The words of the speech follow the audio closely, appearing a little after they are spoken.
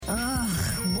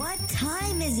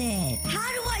time is it?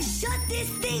 How do I shut this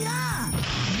thing up?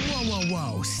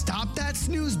 Whoa. Stop that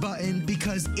snooze button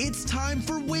because it's time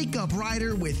for Wake Up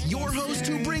Rider with your host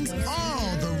who brings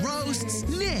all the roasts,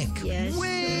 Nick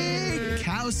Witkowski.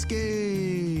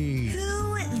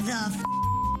 Who the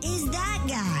is that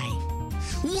guy?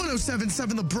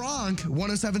 1077 The Bronx,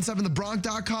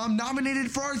 1077thebronx.com,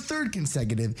 nominated for our third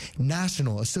consecutive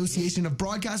National Association of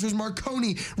Broadcasters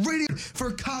Marconi Radio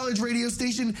for College Radio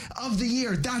Station of the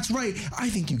Year. That's right. I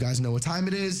think you guys know what time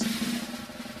it is.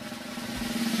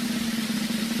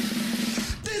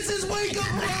 This is Wake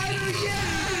Up Rider,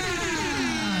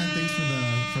 yeah! Thanks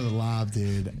for the lob,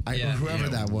 dude. Whoever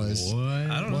that was. What?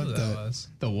 I don't know who that was.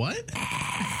 The what?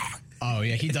 Oh,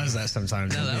 yeah, he does that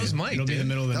sometimes. No, that was Mike. It'll be the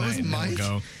middle of the night. That was Mike? And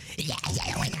go, no,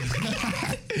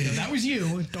 that was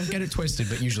you. Don't get it twisted,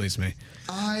 but usually it's me.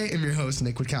 I am your host,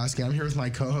 Nick Witkowski. I'm here with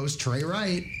my co-host, Trey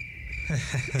Wright.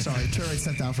 Sorry, Trey Wright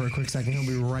stepped out for a quick second. He'll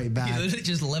be right back. He literally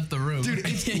just left the room. Dude,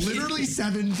 it's literally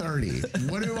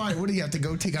 7:30. What do you have to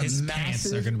go take a His massive...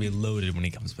 pants are going to be loaded when he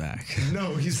comes back.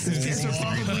 No, he's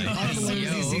probably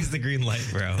He sees the green light,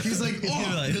 bro. He's like, He's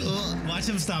gonna be like, watch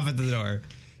him stop at the door.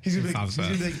 He's gonna be like,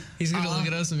 He's going to look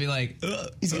at us and be like,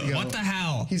 he's gonna go. What the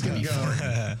hell? He's gonna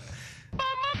go.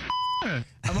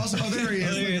 I'm also, there he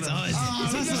is. It's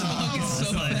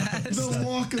so bad. The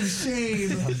walk of shame.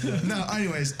 No,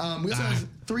 anyways, we also have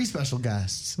three special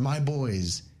guests. My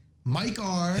boys, Mike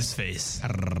R. His face.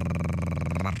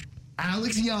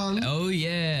 Alex Young. Oh,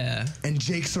 yeah. And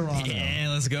Jake Serrano. Yeah,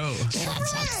 let's go.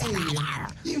 Hey,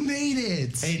 you made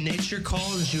it. Hey, Nature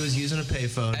called and she was using a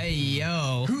payphone. Hey,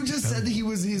 yo. Who just said that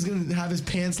he's going to have his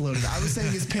pants loaded? I was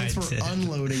saying his pants were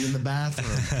unloading in the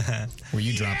bathroom. Were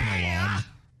you dropping a lawn?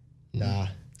 Nah.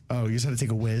 Oh, you just had to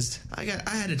take a whiz? I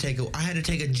had to take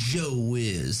a Joe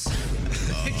Whiz.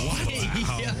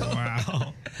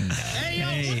 Wow.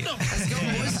 Hey, let's go,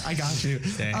 boys. I got you.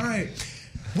 Dang. All right.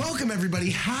 Welcome, everybody.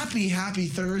 Happy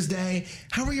Thursday.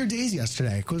 How were your days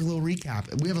yesterday? Quick little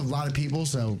recap. We have a lot of people,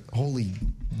 so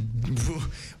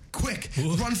quick,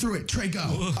 run through it. Trey, go.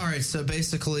 All right, so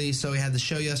basically, we had the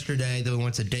show yesterday, then we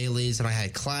went to dailies, and I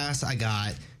had class. I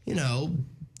got,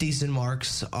 decent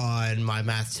marks on my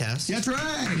math test. That's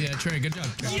right. Yeah, Trey, good job.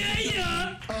 Oh,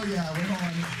 yeah, we're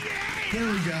on.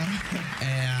 There we go.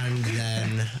 And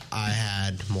then I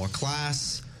had more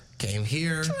class, came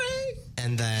here,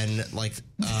 and then,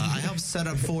 I helped set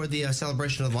up for the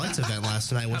Celebration of the Lights event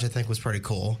last night, which I think was pretty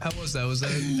cool. How was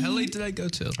that? How late did I go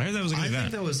till? I heard that was a good I think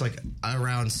event. that was,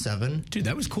 around 7. Dude,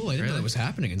 that was cool. I didn't know that was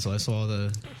happening until I saw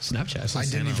the Snapchat. I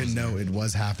didn't even know it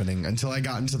was happening until I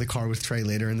got into the car with Trey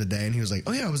later in the day, and he was like,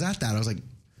 oh, yeah, I was at that. I was like,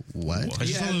 what?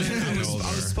 Yeah, and then I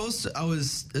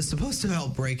was supposed to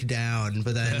help break down,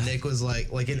 but then Nick was like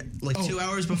 2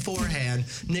 hours beforehand,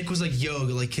 Nick was like, yo,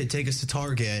 kid, take us to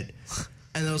Target.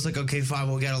 And I was like, okay, fine,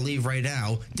 we gotta leave right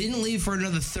now. Didn't leave for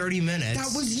another 30 minutes.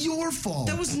 That was your fault.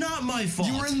 That was not my fault.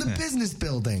 You were in the business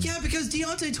building. Yeah, because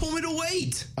Deontay told me to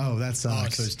wait. Oh, that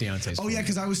sucks. so it's Deontay's Oh, yeah,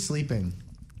 because I was sleeping.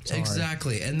 Sorry.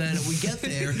 Exactly. And then we get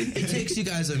there. It takes you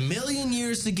guys a million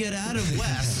years to get out of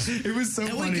West. It was so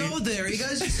funny. And we go there. You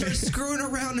guys just start screwing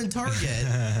around in Target.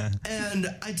 And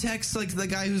I text the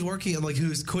guy who's working,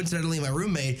 who's coincidentally my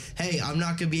roommate, hey, I'm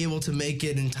not going to be able to make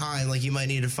it in time. You might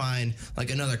need to find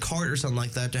another cart or something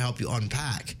like that to help you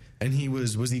unpack. And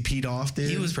was he peed off, dude?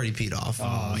 He was pretty peed off.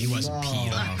 Oh, he wasn't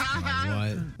peed off.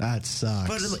 What? That sucks.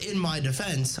 But in my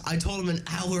defense, I told him an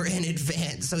hour in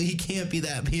advance, so he can't be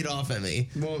that peed off at me.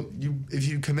 Well, if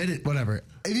you committed, whatever.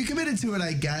 If you committed to it,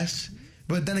 I guess.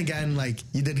 But then again,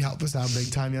 you did help us out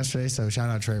big time yesterday, so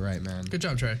shout out Trey Wright, man. Good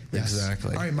job, Trey. Yes.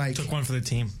 Exactly. All right, Mike. Took one for the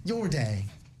team. Your day.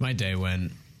 My day went...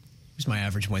 It was my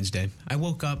average Wednesday. I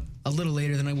woke up a little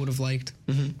later than I would have liked.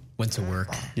 Went to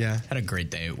work. Yeah. Had a great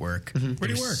day at work. Where do you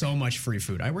There's work? so much free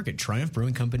food. I work at Triumph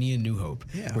Brewing Company in New Hope,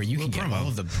 where you can get all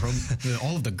of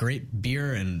the great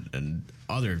beer and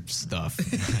other stuff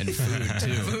and food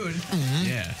too.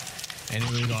 Yeah, and it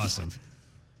was awesome.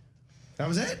 That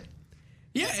was it?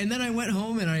 Yeah, and then I went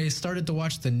home and I started to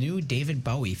watch the new David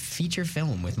Bowie feature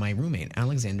film with my roommate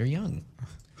Alexander Young,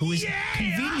 who is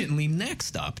conveniently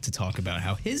next up to talk about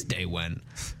how his day went.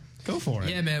 Go for it.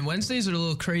 Yeah, man. Wednesdays are a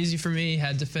little crazy for me.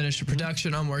 Had to finish a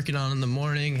production I'm working on in the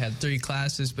morning. Had 3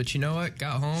 classes, but you know what?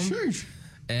 Got home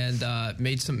and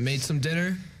made some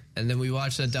dinner, and then we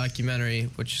watched that documentary,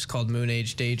 which is called Moon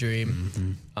Age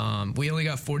Daydream. We only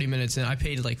got 40 minutes in. I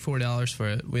paid $4 for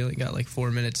it. We only got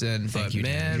 4 minutes in. Thank you,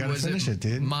 man, you gotta was finish it,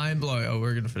 dude. Mind blowing. Oh,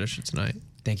 we're gonna finish it tonight.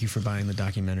 Thank you for buying the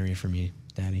documentary for me,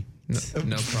 Daddy.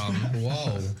 No problem.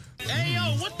 Whoa. Hey, yo,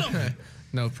 what the?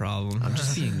 No problem. I'm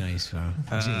just being nice, bro.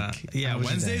 Jake, how was your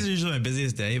Wednesdays day? are usually my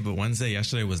busiest day, but Wednesday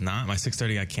yesterday was not. My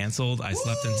 6:30 got canceled. I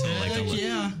slept until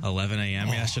like 11 a.m.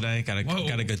 yesterday. Got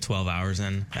a good 12 hours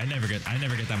in. I never get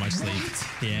that much sleep.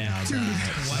 Yeah,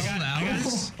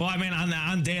 well, I mean,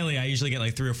 on daily, I usually get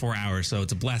like 3 or 4 hours, so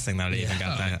it's a blessing that I even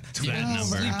got that number.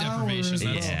 Sleep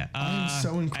deprivation. Yeah, I'm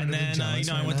so incredibly and then jealous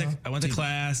I went to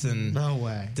class and No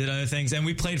way. did other things, and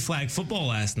we played flag football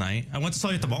last night. I went to saw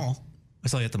you at the mall.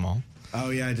 Oh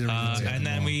yeah, I did. And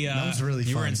then that was really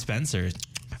you fun. were in Spencer.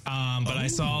 But I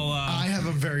saw. I have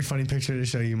a very funny picture to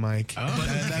show you, Mike. You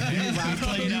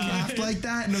laughed like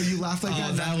that? No, you laughed like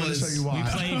that. Now I'm going to show you why.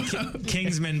 We played.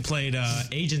 Kingsman played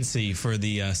agency for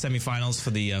the semifinals for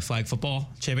the flag football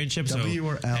championship. W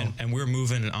or L? And we're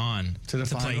moving on To the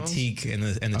play finals? Teak in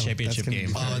the championship gonna be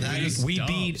game.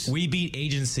 great. We beat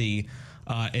agency.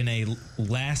 In a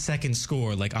last second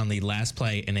score, like on the last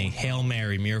play, in a Hail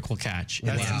Mary miracle catch in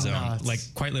the That's end zone. nuts. Like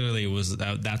quite literally, it was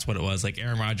that's what it was. Like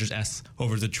Aaron Rodgers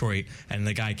over Detroit, and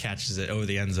the guy catches it over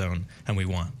the end zone, and we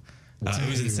won. It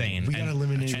was insane. We got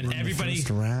eliminated and in the everybody,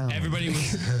 first round. everybody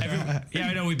was. Yeah,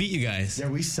 I know we beat you guys. Yeah,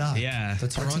 we suck. Yeah, The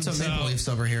Toronto So, Maple Leafs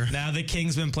over here. Now the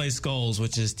Kingsmen play Skulls,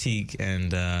 which is Teak,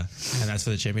 and that's for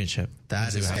the championship.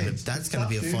 That's going to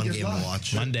be a Dude, fun good game luck. to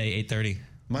watch. Monday 8:30.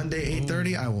 Monday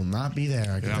 8:30. I will not be there.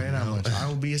 I can tell you that much. I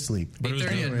will be asleep. But it was 8:30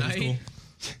 good. at It was night. cool.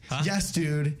 Huh? Yes,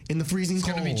 dude. In the freezing It's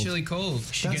cold. gonna be chilly cold.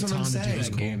 Should That's get what I'm Tom to do saying.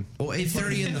 that game. Well,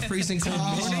 8:30 in the freezing cold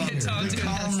morning. The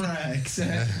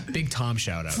Comrex. Big Tom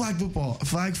shout out. Flag football.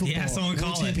 Yeah, someone World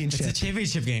call it. championship. It's a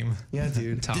championship game. Yeah,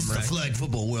 dude. Tom This is the Rex. Flag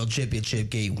Football World Championship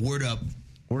game. Word up.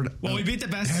 Well, we beat the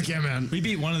best. Heck yeah, man. We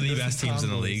beat one of the This best is teams in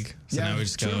the Tom league. So Yeah, now we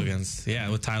just go true. against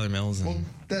with Tyler Mills. And, Well,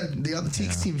 the other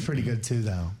Teaks team's pretty good too,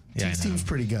 though. Yeah, Teaks I know. team's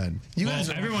pretty good. You guys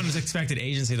are, everyone was expected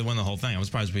agency to win the whole thing. I was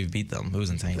surprised we beat them. It was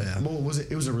insane. Yeah. Well, was it?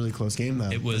 It was a really close game, though.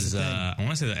 It was. That's the thing. I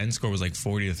want to say the end score was like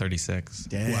 40-36.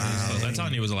 Dang. So that's how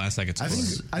it was the last second score.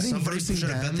 I think Somebody versing should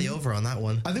have bet them- the over on that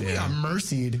one. I think we got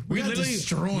mercied. We got literally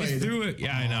destroyed. We threw it.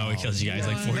 Yeah, I know. We killed you guys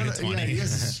like 40-20. Yeah, you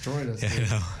guys destroyed us. Yeah, I dude.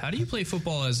 know. How do you play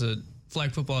football as a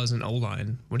flag football as an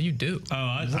O-line? What do you do? Oh,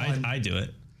 I do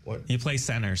it. What? You play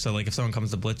center, so like if someone comes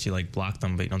to blitz, you like block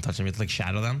them, but you don't touch them. You have to like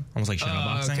shadow them, almost like shadow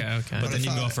boxing. okay. But then you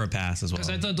can go for a pass as well.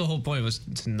 Because I thought the whole point was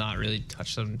to not really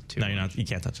touch them too No, you're much. not. You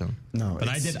can't touch them. No, but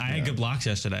I it's- did. I had good blocks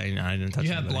yesterday, and I didn't touch. You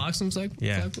had anybody. blocks and like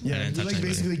Yeah. flag football? Yeah, I didn't you touch like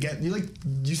anybody. basically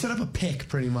you set up a pick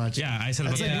pretty much. Yeah, I set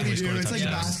up That's a like what we you do. scored It's like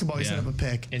touchdowns. basketball. You set up a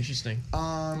pick. Interesting.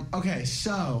 Okay,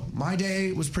 so my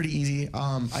day was pretty easy.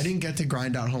 I didn't get to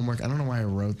grind out homework. I don't know why I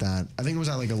wrote that. I think it was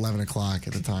at like 11 o'clock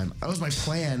at the time. That was my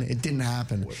plan. It didn't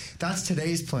happen. That's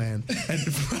today's plan. And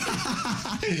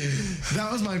that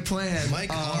was my plan. My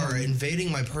car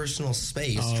invading my personal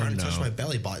space, trying to touch my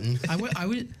belly button. I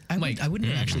wouldn't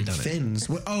have actually done it. Things.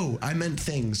 Oh, I meant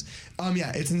things.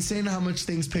 Yeah, it's insane how much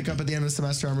things pick up at the end of the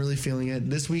semester. I'm really feeling it.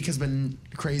 This week has been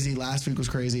crazy. Last week was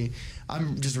crazy.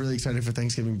 I'm just really excited for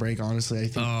Thanksgiving break, honestly. I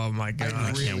think Oh my god.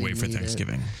 I can't wait for need it.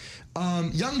 Thanksgiving.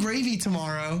 Young Gravy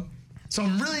tomorrow. So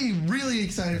I'm really, really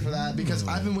excited for that because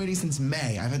I've been waiting since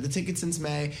May. I've had the ticket since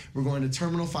May. We're going to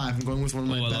Terminal 5. I'm going with one of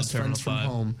my Oh, I love best friends from Terminal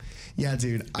 5. home. Yeah,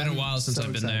 dude. Been a while since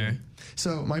I've been there.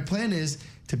 So my plan is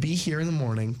to be here in the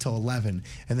morning till 11.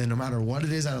 And then no matter what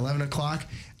it is at 11 o'clock,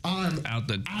 I'm Out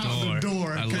the out the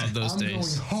door. I 'cause love those I'm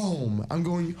days. going home. I'm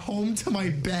going home to my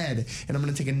bed and I'm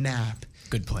going to take a nap.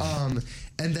 Good plan.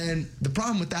 And then the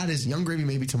problem with that is Young Gravy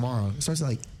maybe tomorrow. It starts at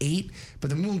like 8, but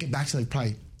then we won't get back to like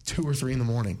probably 2 or 3 in the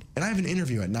morning. And I have an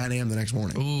interview at 9 a.m. the next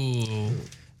morning. Ooh.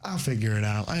 I'll figure it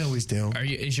out. I always do.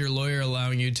 Is your lawyer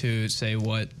allowing you to say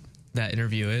what that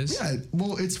interview is? Yeah,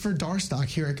 well, it's for Darstock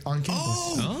here on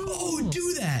campus.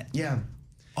 Do that. Yeah.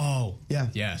 Oh, Yeah.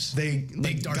 yes. They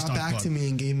Big got Darstock back plug. to me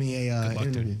and gave me a luck,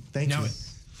 interview. dude. Thank Now you. it-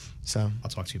 So, I'll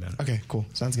talk to you about it. okay, cool.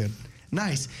 Sounds good.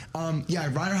 Nice. Yeah,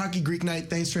 Rider Hockey Greek Night.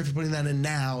 Thanks, Trey, for putting that in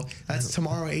now. That's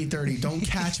tomorrow at 8:30. Don't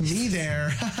catch me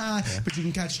there, but you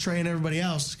can catch Trey and everybody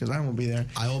else because I won't be there.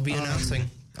 I will be announcing.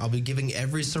 I'll be giving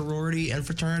every sorority and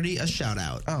fraternity a shout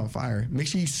out. Oh, fire. Make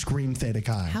sure you scream Theta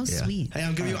Chi. How sweet. Hey,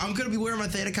 I'm gonna be wearing my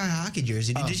Theta Chi hockey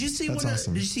jersey. Did you see that's when?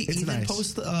 awesome. Did you see It's Ethan nice.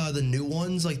 post the new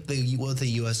ones like the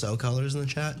USO colors in the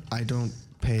chat? I don't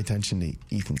pay attention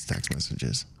to Ethan's text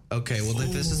messages. Okay, well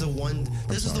this is the one.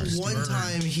 This is the one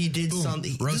time he did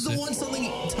something. This is the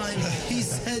Roasted. time he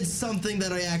said something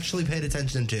that I actually paid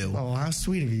attention to. Oh, how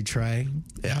sweet of you, Trey.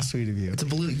 Yeah. How sweet of you. It's a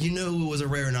blue. You know, it was a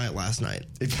rare night last night.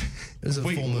 It was a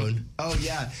full moon. Oh,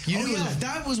 yeah. You Oh, knew it yeah. was-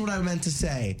 That was what I meant to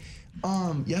say.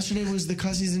 Yesterday was the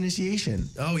Cussie's initiation.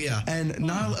 Oh yeah. And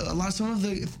not a lot. Some of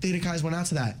the Theta Chi's went out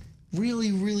to that.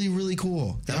 really, really, really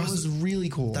cool. That was really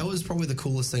cool. That was probably the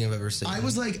coolest thing I've ever seen. I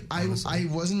was like, I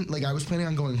wasn't like, I was planning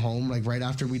on going home like right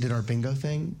after we did our bingo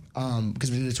thing,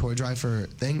 because we did a toy drive for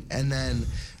thing, and then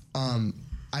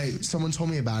someone told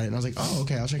me about it, and I was like, oh,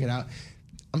 okay, I'll check it out.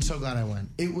 I'm so glad I went.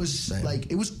 It was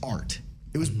like, it was art.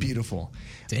 It was beautiful.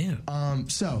 Damn.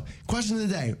 So, question of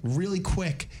the day, really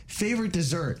quick. Favorite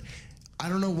dessert. I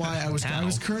don't know why I was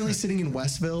currently sitting in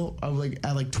Westville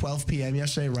at 12 p.m.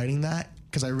 yesterday writing that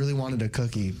because I really wanted a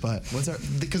cookie. But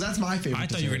because that's my favorite. I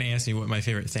thought you were going to ask me what my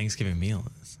favorite Thanksgiving meal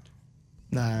is.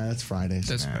 Nah, that's Fridays.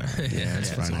 That's right. Yeah,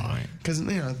 that's Friday. Because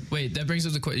Wait, that brings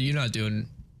up the question. You're not doing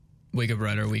Wake Up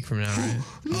Rider a week from now, right?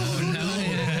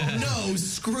 No,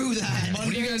 screw that. What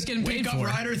are you guys getting paid Wake Up for?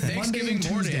 Rider Thanksgiving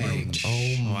morning.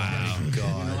 Oh my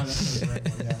god.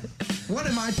 What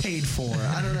am I paid for?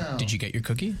 I don't know. Did you get your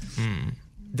cookie?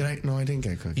 Did I? No, I didn't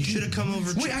get a cookie. You should have come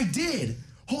over. Wait, I did.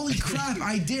 Holy crap,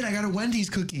 I did. I got a Wendy's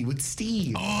cookie with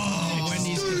Steve. Oh,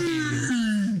 Wendy's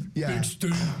cookie. Yeah.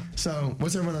 So,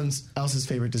 what's everyone else's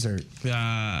favorite dessert?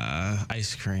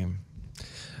 Ice cream.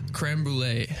 Creme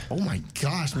brulee. Oh my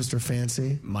gosh, Mr.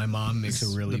 Fancy. My mom makes a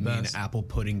really the mean best. apple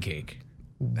pudding cake.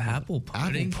 Apple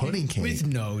pudding. Apple pudding cake. With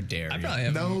no dairy. I probably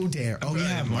have No dairy. Oh probably yeah,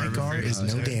 have my more of a guard favorite is no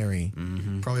dessert. dairy.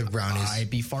 Probably brownies.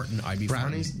 I'd be farting.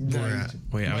 Brownies? Wait,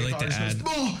 I would My like to guard add. says,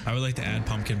 "Oh!" I would like to add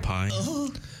pumpkin pie.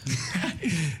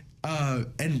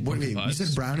 And wait, you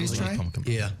said brownies, I love Trey? pumpkin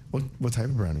pie. Yeah. What type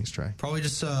of brownies, Trey? Probably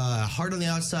just hard on the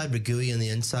outside, but gooey on the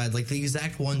inside. Like the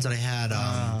exact ones that I had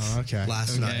okay.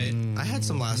 last night. I had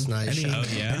some last night.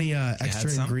 Any extra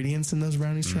some? ingredients in those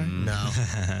brownies, Trey? No.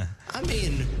 I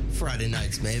mean, Friday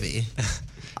nights, maybe.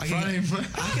 I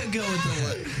could go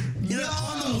with the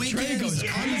on the weekends.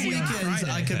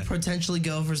 I could potentially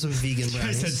go for some vegan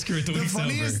brownies. screw it, the week's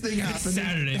Funniest thing happened.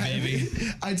 Saturday, baby.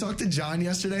 I talked to John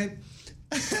yesterday,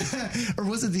 or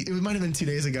was it? It might have been 2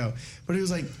 days ago. But he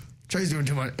was like, "Trey's doing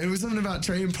too much." It was something about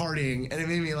Trey and partying, and it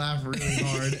made me laugh really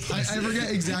hard. I forget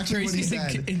exactly what he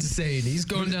said. Insane. He's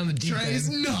going down the deep Trey's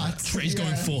end. nuts. Trey's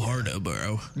going full hard,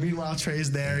 bro. Meanwhile, Trey's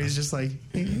there. He's just like,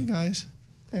 "Hey guys,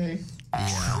 hey."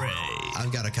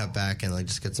 I've got to cut back and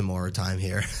just get some more time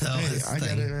here. I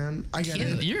get it, man. I get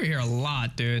it. You're here a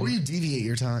lot, dude. Or you deviate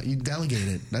your time. You delegate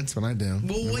it. That's what I do.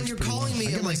 Well, when you're calling me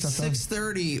at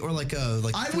 6:30 or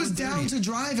I was down to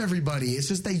drive everybody. It's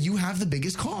just that you have the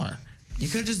biggest car. You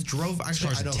could have just drove.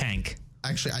 Actually, Car's a tank.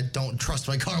 Actually, I don't trust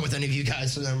my car with any of you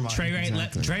guys, so never mind. Trey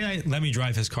let me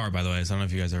drive his car, by the way. So I don't know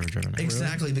if you guys have ever driven it.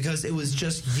 Exactly, because it was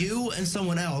just you and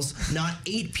someone else, not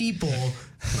 8 people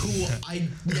who I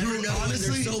never know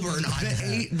Honestly, if they're sober or not.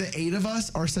 The eight of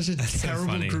us are such a terrible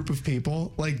funny. group of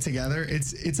people. Like together,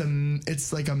 it's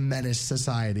like a menace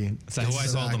society. Is that who I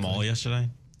saw at the mall yesterday?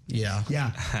 Yeah.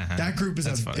 Yeah, that group is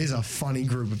funny. a funny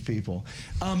group of people.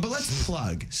 But let's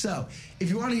plug. So, if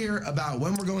you want to hear about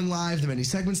when we're going live, the many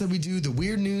segments that we do, the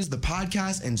weird news, the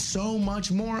podcast, and so much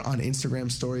more on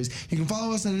Instagram stories, you can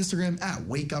follow us on Instagram at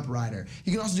WakeUpRider.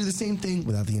 You can also do the same thing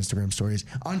without the Instagram stories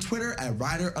on Twitter at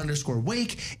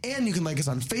Rider_Wake, and you can like us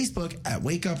on Facebook at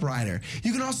WakeUpRider.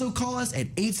 You can also call us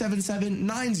at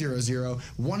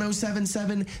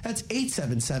 877-900-1077. That's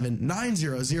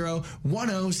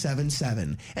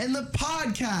 877-900-1077. And the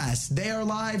podcast, they are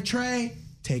live. Trey,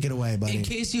 take it away, buddy. In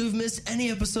case you've missed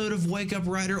any episode of Wake Up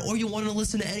Rider or you want to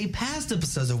listen to any past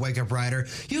episodes of Wake Up Rider,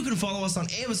 you can follow us on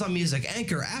Amazon Music,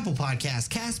 Anchor, Apple Podcasts,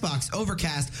 CastBox,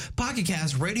 Overcast, Pocket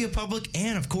Cast, Radio Public,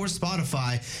 and of course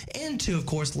Spotify. And to, of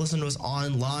course, listen to us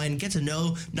online, get to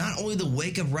know not only the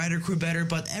Wake Up Rider crew better,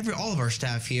 but all of our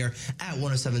staff here at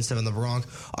 1077 The Bronx.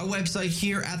 Our website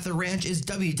here at the ranch is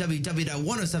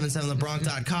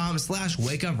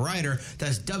www.1077thebronx.com/wakeuprider.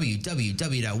 That's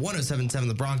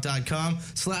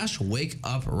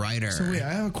www.1077thebronx.com/wakeuprider. So wait,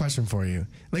 I have a question for you.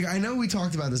 Like, I know we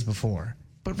talked about this before,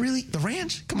 but really, the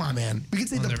ranch? Come on, man. We could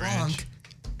say the the Bronx. ranch.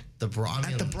 The Bronx.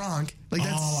 At the Bronx. Like,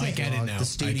 that's Oh, I sick. get it now. The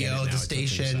studio, the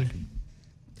station.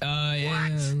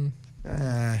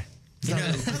 Yeah. You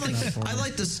know, I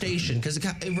like the station because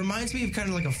it reminds me of kind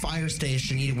of like a fire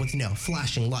station with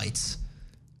flashing lights.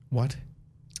 What?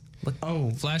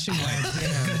 Oh, Flashing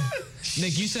lights.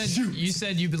 Nick, you said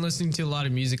you've been listening to a lot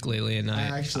of music lately, and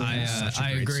I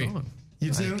agree.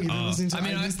 you too? You've been listening to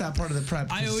I missed that part of the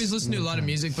prep. I always listen to a lot of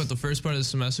music, but the first part of the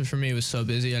semester for me was so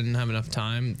busy I didn't have enough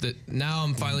time. That now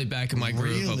I'm finally back in my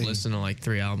groove of listening to like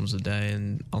 3 albums a day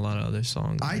and a lot of other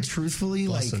songs. I truthfully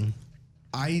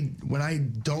when I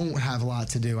don't have a lot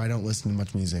to do, I don't listen to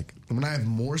much music. When I have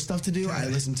more stuff to do, I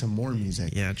listen to more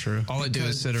music. Yeah, true. All I do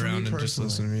is sit for me around and just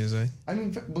listen to music. I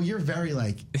mean, well, you're very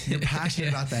you're passionate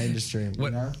about that industry.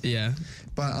 You know? Yeah.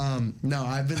 But no,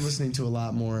 I've been listening to a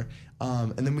lot more.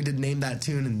 And then we did Name That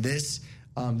Tune, and this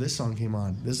this song came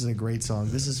on. This is a great song.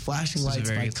 This is Flashing Lights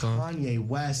by Kanye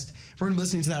West. We're going to be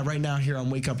listening to that right now here on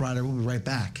Wake Up Rider. We'll be right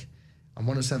back on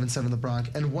 107.7 The Bronx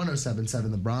and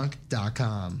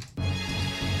 107.7thebronx.com.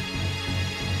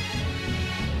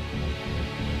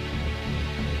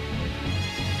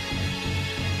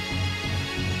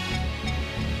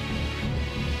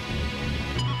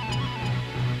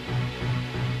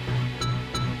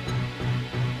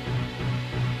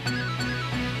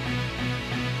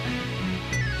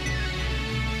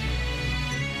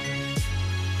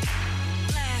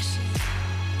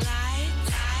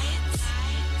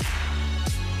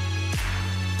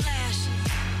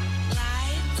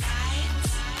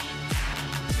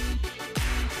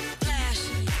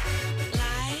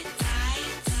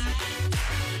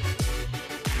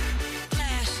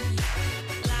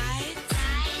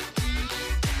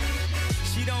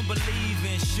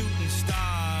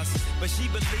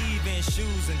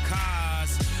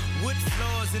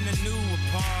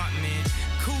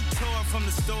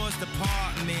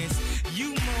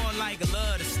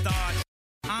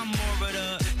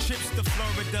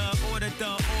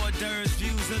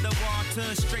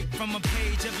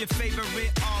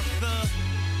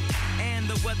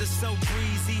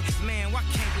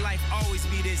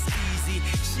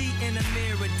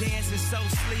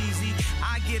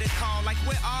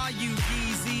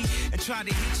 Try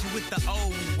to hit you with the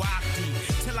old wafty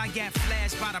till I got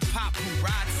flashed by the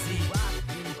paparazzi.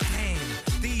 Damn,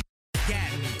 these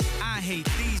got me. I hate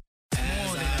these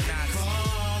more than a Nazi.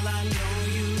 I know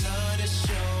you love to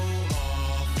show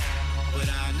off, but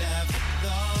I never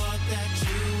thought that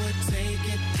you would take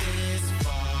it this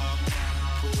far.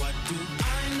 But what do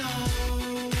I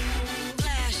know?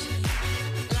 Flashing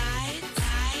lights.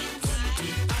 What do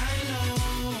I know?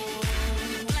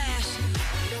 Flashing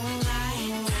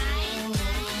lights.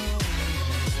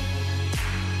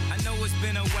 It's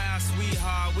been a while,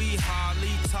 sweetheart, we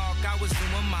hardly talk, I was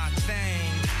doing my thing.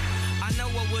 I know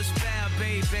what was fair,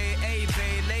 baby, hey,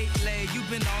 babe, lately, you've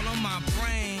been all on my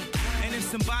brain. And if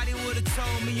somebody would've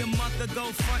told me a month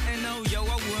ago, front and oh, yo,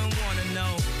 I wouldn't wanna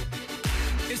know.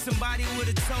 If somebody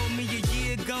would've told me a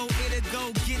year ago, it'd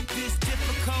go get this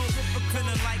difficult.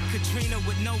 Feeling like Katrina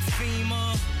with no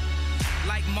FEMA,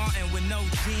 like Martin with no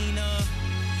Gina.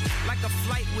 Like a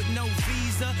flight with no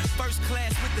visa, first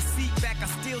class with the seat back, I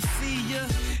still see ya.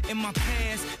 In my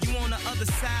past, you on the other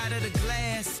side of the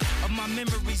glass of my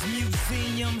memories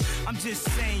museum. I'm just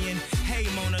saying, hey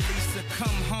Mona Lisa,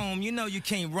 come home. You know you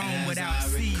can't roam without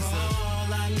Caesar.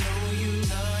 I know you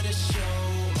love to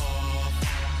show off,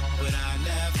 but I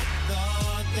never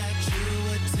thought that you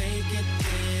would take it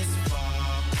this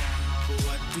far. But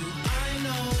what do I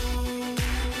know?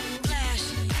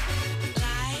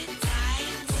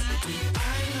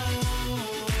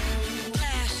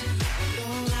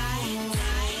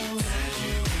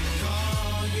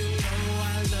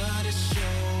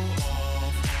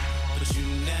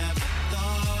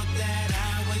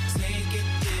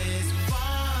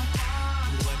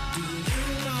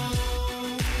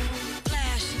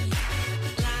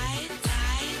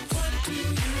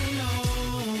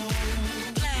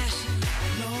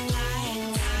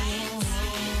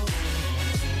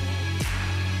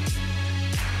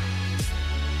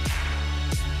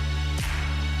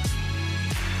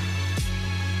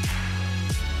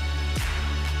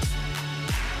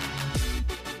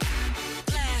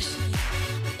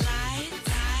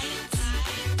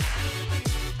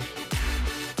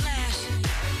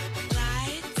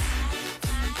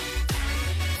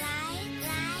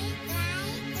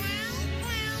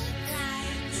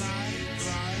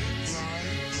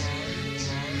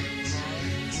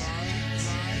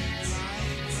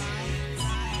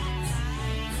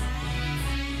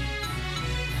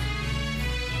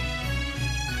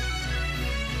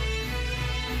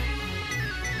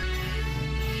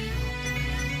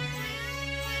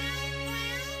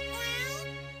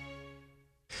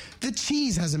 The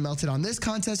cheese hasn't melted on this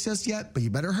contest just yet, but you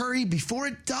better hurry before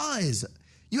it does.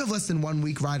 You have less than 1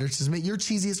 week, Ryder, to submit your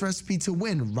cheesiest recipe to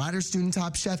win Ryder Student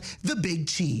Top Chef, The Big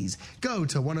Cheese. Go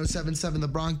to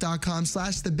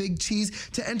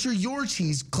 1077thebronx.com/thebigcheese to enter your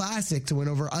cheese classic to win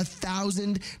over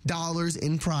 $1,000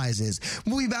 in prizes.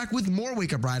 We'll be back with more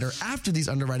Wake Up Ryder after these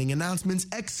underwriting announcements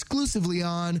exclusively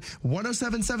on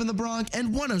 1077 The Bronx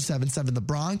and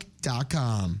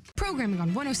 1077thebronx.com. Programming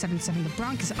on 1077 The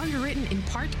Bronx is underwritten in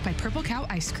part by Purple Cow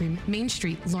Ice Cream, Main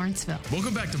Street, Lawrenceville.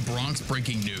 Welcome back to Bronx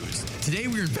Breaking News. Today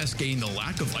we're investigating the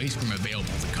lack of ice cream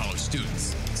available to college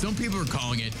students. Some people are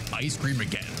calling it ice cream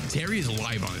again. Terry is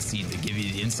live on the scene to give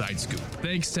you the inside scoop.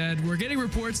 Thanks, Ted. We're getting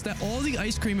reports that all the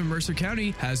ice cream in Mercer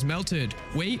County has melted.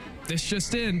 Wait, This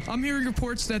just in. I'm hearing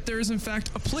reports that there is in fact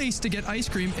a place to get ice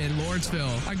cream in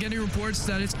Lawrenceville. I'm getting reports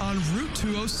that it's on Route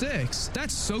 206.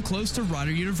 That's so close to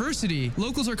Rider University.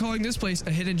 Locals are calling this place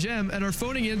a hidden gem and are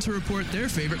phoning in to report their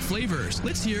favorite flavors.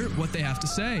 Let's hear what they have to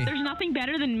say. There's nothing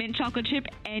better than mint chocolate chip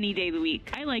any day of the week.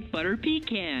 I like butter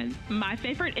pecan. My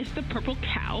favorite is the Purple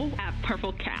Cow at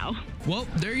Purple Cow. Well,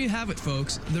 there you have it,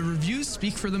 folks. The reviews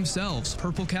speak for themselves.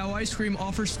 Purple Cow ice cream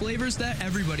offers flavors that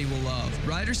everybody will love.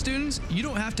 Rider students, you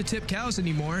don't have to tip cows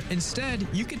anymore. Instead,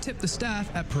 you can tip the staff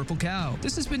at Purple Cow.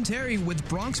 This has been Terry with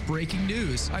Bronx Breaking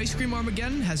News. Ice cream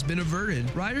Armageddon has been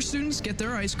averted. Rider students get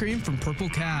their ice cream from Purple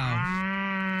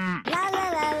Cow. La la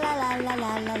la la la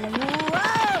la la la.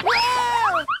 Whoa!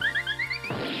 Whoa!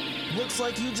 Looks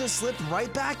like you just slipped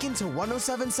right back into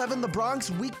 107.7 The Bronx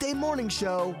weekday morning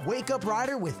show, Wake Up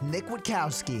Rider with Nick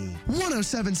Witkowski.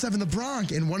 107.7 The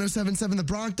Bronx and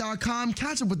 107.7thebronx.com.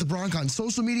 Catch up with The Bronx on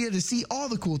social media to see all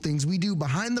the cool things we do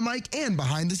behind the mic and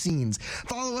behind the scenes.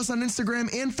 Follow us on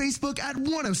Instagram and Facebook at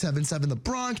 107.7 The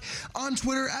Bronx, on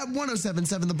Twitter at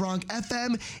 107.7 The Bronx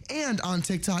FM, and on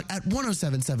TikTok at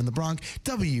 107.7 The Bronx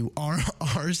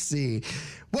WRRC.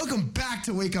 Welcome back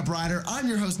to Wake Up Rider. I'm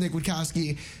your host, Nick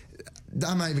Witkowski.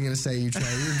 I'm not even going to say you, Trey.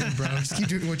 You're good, bro. Just keep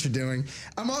doing what you're doing.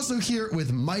 I'm also here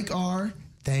with Mike R.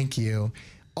 Thank you.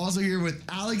 Also here with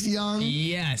Alex Young.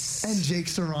 Yes. And Jake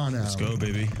Serrano. Let's go,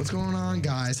 baby. What's going on,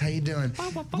 guys? How you doing?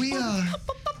 Yeah,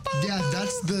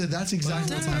 that's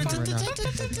exactly what's happening right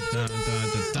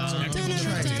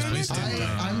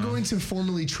now. I'm going to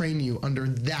formally train you under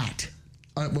that.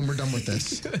 When we're done with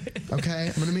this,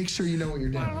 okay? I'm gonna make sure you know what you're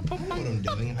doing. What I'm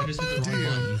doing? I just hit the wrong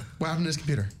button. What happened to this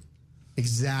computer?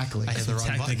 Exactly. I hit the wrong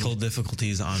Technical button.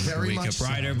 difficulties on Very Wake much Up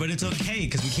Rider, so. but it's okay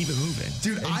because we keep it moving.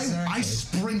 Dude, I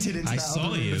sprinted into I that saw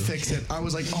other room you. to fix it. I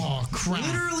was like, oh, crap.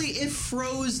 Literally, it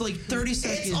froze like 30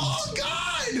 seconds. It's all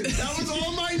gone! That was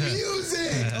all my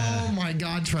music! Oh my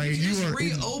God, Trey. You Just are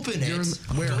reopen it.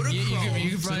 Where? Go to You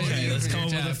can probably Okay, do let's it come up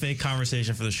from with your a fake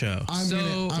conversation for the show. I'm what's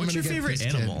gonna your get favorite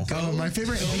this kid. animal? Oh, my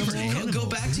favorite animal? Go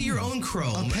back to your own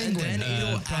Chrome. A penguin. And then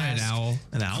it'll probably an ask. owl.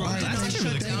 An owl? Right, That's no, actually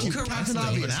really thank cool. you. Correct. Captain An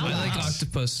Obvious. owl. I like Relax.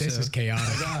 octopus. This is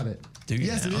chaotic. I got it. Do you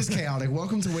Yes, it now? is chaotic.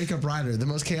 Welcome to Wake Up Rider, the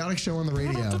most chaotic show on the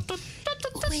radio.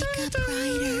 Wake up,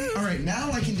 Rider. All right,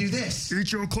 now I can do this.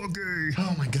 Eat your cookie.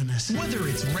 Oh my goodness. Whether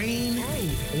it's rain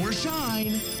or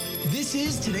shine, this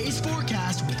is today's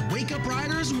forecast with Wake Up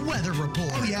Rider's weather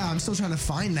report. Oh yeah, I'm still trying to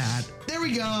find that. There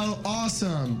we go.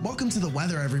 Awesome. Welcome to the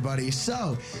weather, everybody.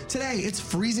 So today it's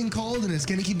freezing cold and it's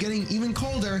going to keep getting even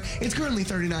colder. It's currently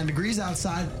 39 degrees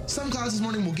outside. Some clouds this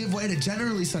morning will give way to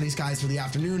generally sunny skies for the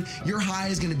afternoon. Your high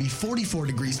is going to be 44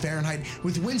 degrees Fahrenheit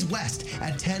with winds west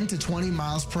at 10 to 20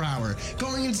 miles per hour.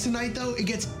 Going into tonight, though, it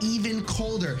gets even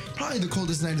colder. Probably the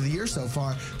coldest night of the year so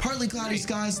far. Partly cloudy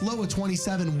skies, low of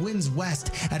 27, winds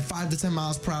west at 5 to 10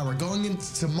 miles per hour. Going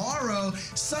into tomorrow,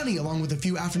 sunny along with a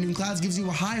few afternoon clouds gives you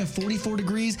a high of 44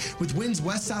 degrees with winds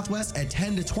west-southwest at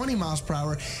 10 to 20 miles per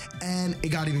hour. And it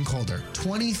got even colder.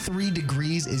 23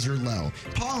 degrees is your low.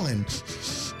 Pollen,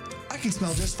 I can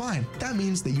smell just fine. That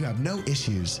means that you have no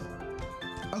issues.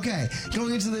 Okay,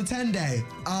 going into the 10-day.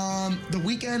 The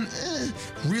weekend,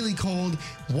 really cold.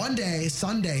 One day,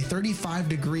 Sunday, 35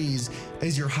 degrees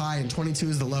is your high and 22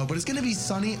 is the low. But it's going to be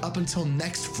sunny up until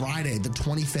next Friday, the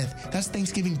 25th. That's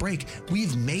Thanksgiving break.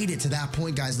 We've made it to that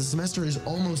point, guys. The semester is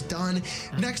almost done.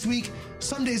 Next week,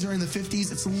 some days are in the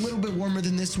 50s. It's a little bit warmer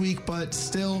than this week, but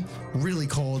still really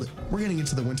cold. We're getting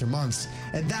into the winter months.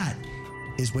 And that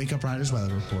is Wake Up Rider's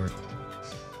weather report.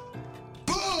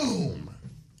 Boom!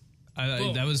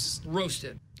 That was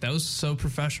roasted. That was so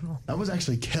professional. That was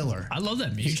actually killer. I love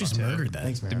that music. You just murdered that.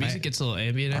 Thanks, man. The music gets a little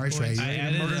ambient. All right, Trey, afterwards. you're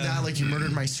gonna murder that like you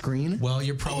murdered my screen? Well,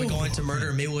 you're probably going to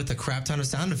murder me with a crap ton of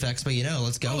sound effects, but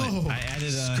let's go. I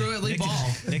added Screw it, leave Nick, ball.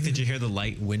 Nick, did you hear the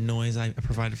light wind noise I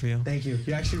provided for you? Thank you.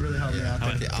 You actually really helped me out.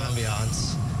 The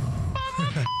ambiance.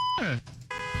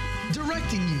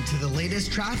 Directing you to the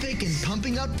latest traffic and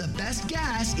pumping up the best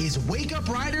gas is Wake Up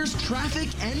Rider's Traffic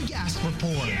and Gas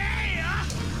Report.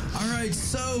 All right,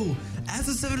 so as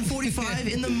of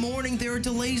 7:45 in the morning, there are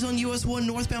delays on US 1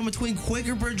 northbound between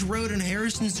Quaker Bridge Road and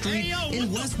Harrison Street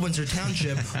in West Windsor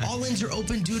Township. All lanes are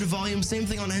open due to volume. Same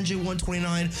thing on NJ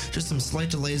 129. Just some slight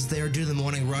delays there due to the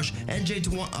morning rush. NJ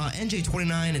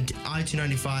 29 and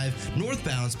I-295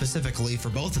 northbound specifically for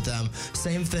both of them.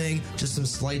 Same thing, just some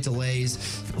slight delays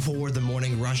for the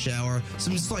morning rush hour.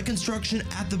 Some slight construction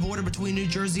at the border between New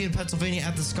Jersey and Pennsylvania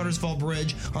at the Scudder's Fall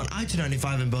Bridge on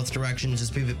I-295 in both directions.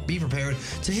 Just be prepared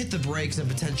to hit the brakes breaks and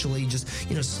potentially just,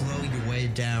 slow your way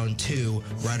down to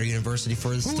Rider University for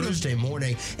this Thursday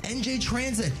morning. NJ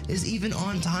Transit is even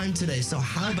on time today. So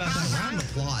how about that? Round of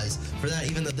applause for that,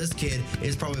 even though this kid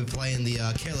is probably playing the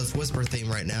Careless Whisper theme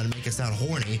right now to make it sound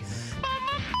horny.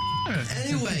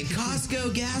 Anyway,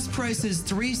 Costco gas prices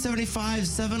 $3.75,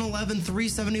 7-Eleven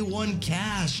 $3.71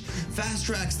 cash, Fast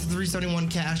Tracks $3.71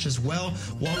 cash as well.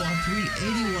 Wawa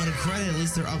 $3.81 credit. At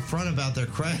least they're upfront about their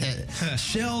credit.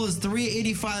 Shell is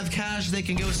 $3.85 cash. They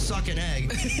can go suck an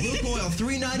egg. Luke Oil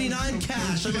 $3.99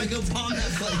 cash. I might go bomb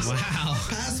that place. Wow.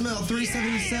 Passmail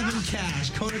 $3.77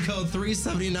 cash. Conoco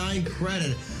 $3.79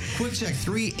 credit. Quick Check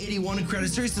 $3.81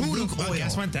 credit. Seriously, Luke Oil.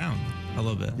 Gas went down a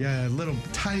little bit. Yeah,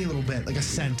 tiny little bit, like a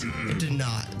cent. It did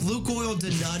not. Luke Oil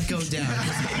did not go down.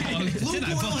 Luke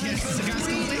Oil has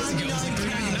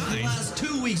 $3.99 the last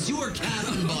 2 weeks. You are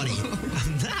capping, buddy.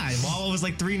 Nah, Wawa was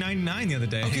like $3.99 the other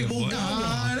day. Okay, well,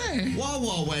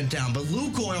 Wawa went down, but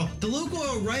the Luke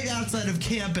Oil right outside of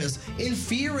campus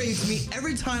infuriates me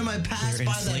every time I pass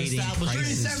by that establishment.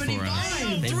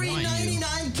 $3.75,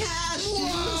 $3.99 cash.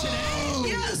 Whoa.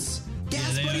 Yes.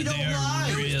 Gas money don't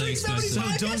lie. Really so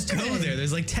don't go there.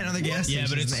 There's like 10 other gas stations.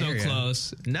 Yeah, but it's so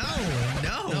close. No,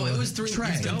 it was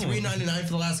 $3.99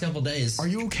 for the last couple days. Are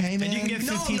you okay, man? And you can get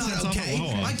 15 cents off.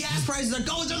 My gas prices are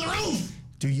going to the roof.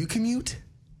 Do you commute?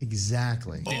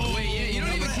 Exactly. Oh, wait, yeah, you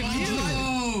don't even commute.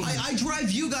 I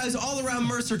drive you guys all around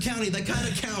Mercer County. That kind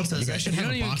of counts as You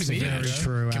don't even commute.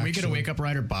 True. Can we get a Wake Up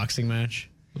Rider boxing match?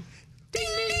 Ding,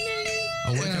 ding,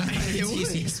 ding,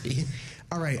 ding.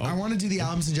 All right, I want to do the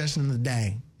album suggestion of the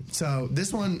day. So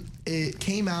this one, it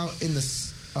came out in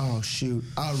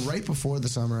right before the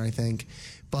summer, I think.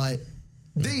 But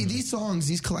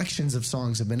these collections of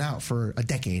songs have been out for a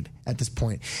decade at this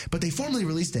point. But they formally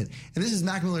released it. And this is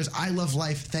Mac Miller's I Love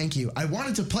Life, Thank You. I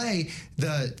wanted to play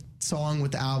the song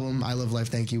with the album I Love Life,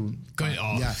 Thank You. Good.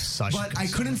 Oh, yeah. But I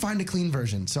couldn't find a clean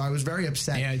version, so I was very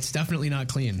upset. Yeah, it's definitely not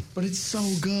clean. But it's so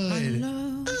good.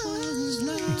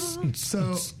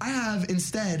 So I have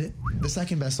instead the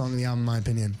second best song in the album, in my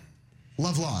opinion,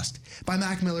 Love Lost by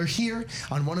Mac Miller here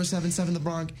on 107.7 The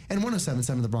Bronx and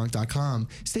 107.7thebronx.com.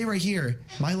 Stay right here.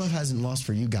 My love hasn't lost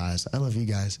for you guys. I love you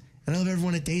guys. And I love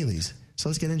everyone at Dailies. So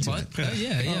let's get into it.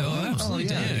 Absolutely.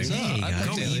 Go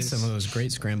eat some of those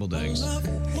great scrambled eggs.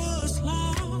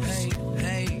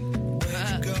 Hey,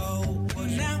 where'd you go?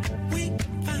 Now we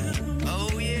found.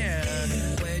 Oh yeah,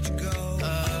 where'd you go?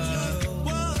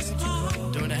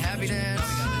 Doing a happy dance.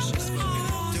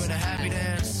 Doing a happy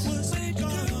dance.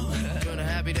 Doing a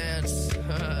happy dance.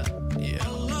 Yeah.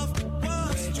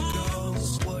 Where'd you go?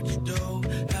 What'd you do?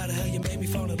 How the hell you made me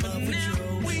fall in love with you?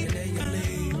 And then you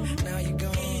leave. Now you're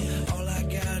gone. All I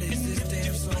got is this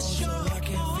damn song. So I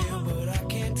can feel, but I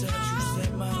can't touch you.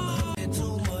 Set my love in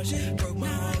too much. Broke my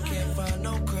heart, can't find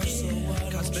no crush. So why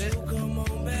don't you come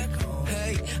on back home?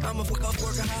 Hey, I'm a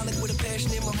workaholic with a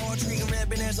passion in my heart. Treating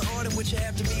rapping as an art, which you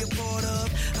have to be a part of.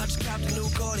 I just copped a new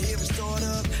car to hear it start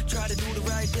up. Try to do the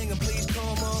right thing and please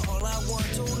come on. All I want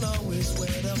to know is where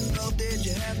the fuck did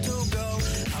you have to go?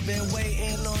 I've been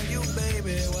waiting on you,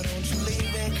 baby. Why don't you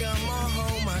leave and come on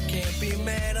home? I can't be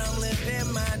mad, I'm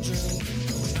living my dream.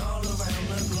 Going all around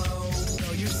the globe.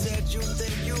 No, you said you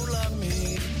think you love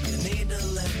me. You need to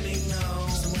let me know.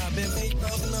 So I've been making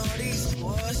all these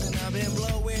wars and I've been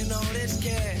blowing all this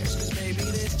cash. Cause maybe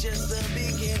this just the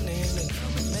beginning and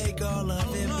I'ma make all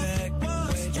of it back.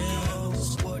 Where'd you go?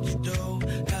 What'd you do?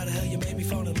 How the hell you made me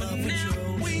fall in love with you?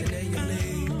 And then you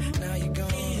leave, now you're gone.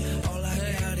 All I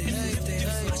got is this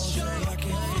damn song. So I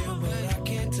can feel, but I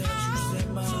can't touch you. Said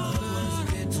my love was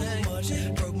a bit too much.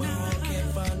 Broke my heart, can't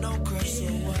find no crush. So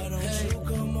why don't you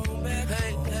come on back?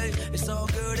 Hey, it's all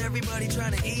good. Everybody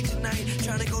trying to eat tonight.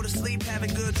 Trying to go to sleep,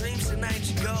 having good dreams tonight.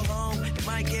 You go home, it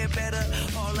might get better.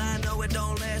 All I know, it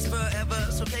don't last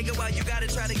forever. So take it while you gotta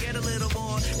try to get a little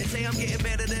more. They say I'm getting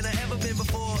better than I ever been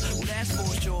before. Well, that's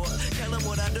for sure. Tell them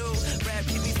what I do. Rap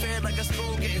keep me fed like a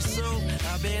spoon getting soup.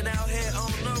 I've been out here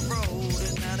on the road,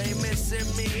 and now they missing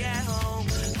me at home.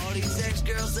 All these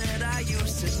ex-girls that I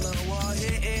used to know are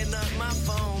hitting up my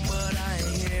phone, but I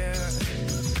ain't here.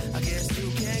 I guess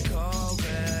you can't call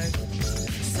back.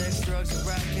 Sex, drugs, and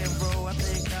rock and roll, I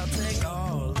think I'll take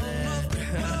all that.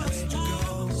 Where'd you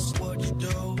go? What'd you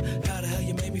do? How the hell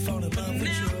you made me fall in love with you?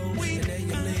 And then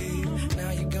you leave,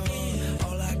 now you're gone.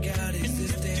 All I got is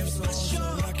this damn song. So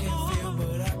I can feel,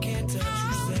 but I can't touch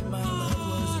you. Said my love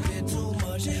was a bit too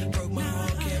much. Broke my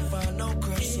heart, can't find no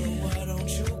crush. So why don't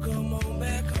you come on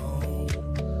back home?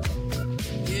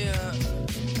 Yeah.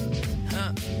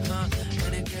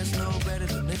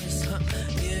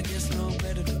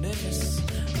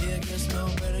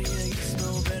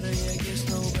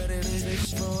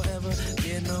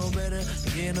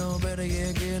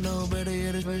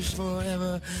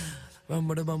 forever.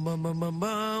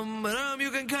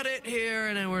 You can cut it here,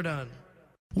 and then we're done.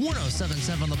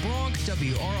 107.7 The Bronx,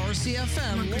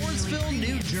 WRRC-FM, Lawrenceville,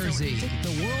 New Jersey.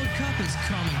 The World Cup is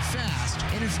coming fast,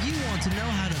 and if you want to know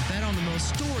how to bet on the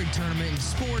most storied tournament in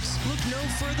sports, look no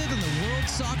further than the World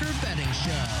Soccer Betting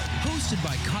Show. Hosted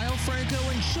by Kyle Franco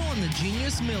and Sean the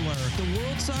Genius Miller, the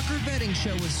World Soccer Betting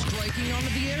Show is striking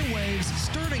onto the airwaves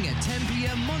starting at 10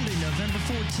 p.m. Monday, November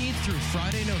 14th through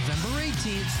Friday, November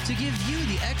 18th to give you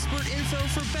the expert info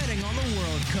for betting on the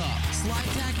World Cup. Slide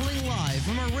tackling live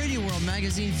from our Radio World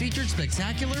magazine featured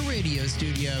spectacular radio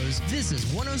studios. This is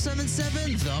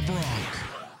 107.7 The Bronx.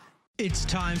 It's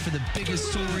time for the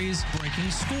biggest stories,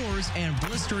 breaking scores, and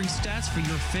blistering stats for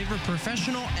your favorite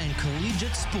professional and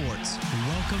collegiate sports.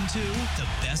 Welcome to the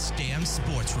Best Damn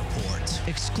Sports Report,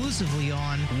 exclusively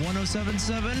on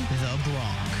 107.7 The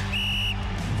Bronx.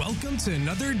 Welcome to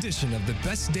another edition of the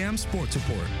Best Damn Sports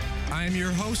Report. I am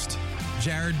your host,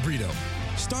 Jared Brito.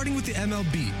 Starting with the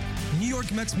MLB, New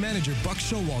York Mets manager Buck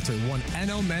Showalter won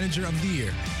NL Manager of the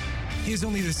Year. He is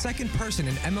only the second person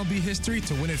in MLB history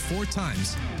to win it 4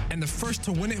 times, and the first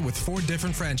to win it with 4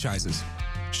 different franchises.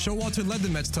 Showalter led the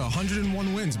Mets to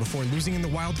 101 wins before losing in the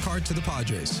wild card to the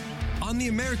Padres. On the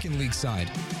American League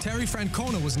side, Terry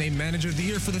Francona was named Manager of the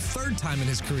Year for the 3rd time in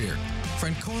his career.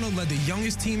 Francona led the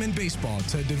youngest team in baseball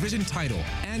to a division title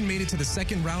and made it to the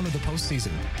 2nd round of the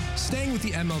postseason. Staying with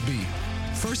the MLB,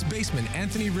 first baseman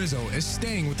Anthony Rizzo is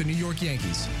staying with the New York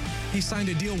Yankees. He signed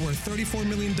a deal worth $34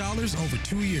 million over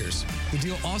 2 years. The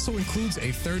deal also includes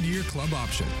a 3rd-year club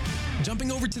option.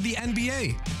 Jumping over to the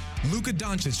NBA, Luka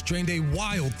Doncic drained a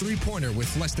wild 3-pointer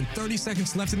with less than 30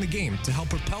 seconds left in the game to help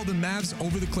propel the Mavs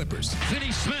over the Clippers.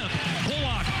 Finney Smith,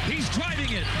 Bullock, he's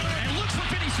driving it, and looks for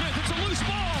Finney Smith. It's a loose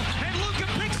ball, and Luka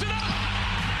picks it up.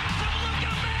 The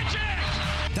Luka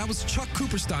Magic! That was Chuck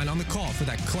Cooperstein on the call for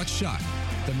that clutch shot.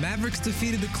 The Mavericks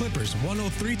defeated the Clippers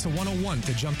 103-101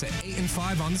 to jump to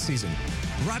 8-5 on the season.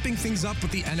 Wrapping things up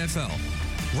with the NFL.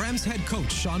 Rams head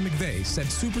coach Sean McVay said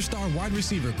superstar wide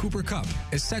receiver Cooper Kupp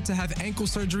is set to have ankle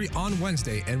surgery on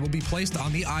Wednesday and will be placed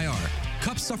on the IR.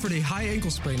 Kupp suffered a high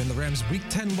ankle sprain in the Rams' Week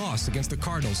 10 loss against the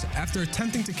Cardinals after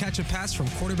attempting to catch a pass from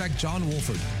quarterback John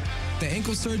Wolford. The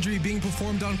ankle surgery being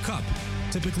performed on Kupp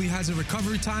typically has a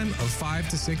recovery time of 5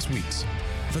 to 6 weeks.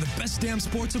 For the Best Damn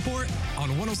Sports Report on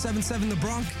 107.7 The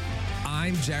Bronx,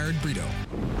 I'm Jared Brito.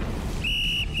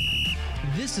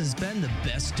 This has been the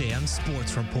Best Damn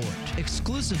Sports Report,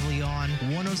 exclusively on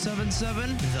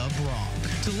 107.7 The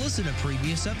Bronx. To listen to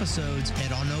previous episodes,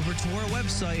 head on over to our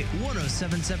website,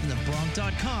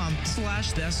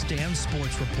 1077thebronx.com/Best Damn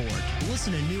Sports Report.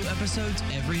 Listen to new episodes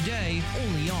every day,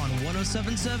 only on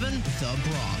 107.7 The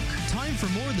Bronx. Time for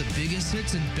more of the biggest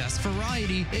hits and best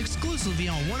variety, exclusively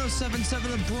on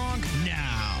 107.7 The Bronx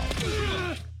now.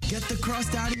 Get the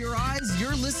crust out of your eyes.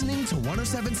 You're listening to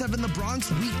 107.7 The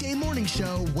Bronx weekday morning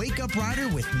show, Wake Up Rider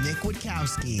with Nick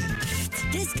Witkowski.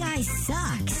 This guy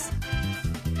sucks.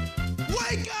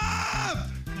 Wake up!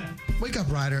 Wake up,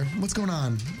 Rider. What's going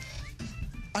on?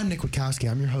 I'm Nick Witkowski.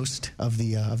 I'm your host of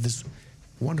the of this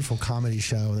wonderful comedy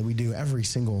show that we do every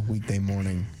single weekday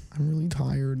morning. I'm really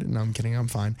tired. No, I'm kidding. I'm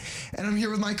fine. And I'm here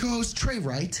with my co-host, Trey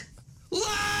Wright.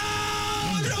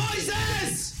 Loud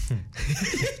noises!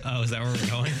 Oh, is that where we're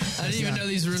going? I didn't even know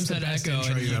these rooms had echo,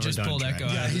 and you just pulled echo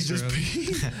out of this room.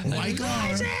 Like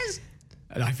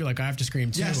And I feel like I have to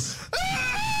scream too. Yes.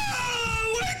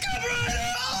 Wake up,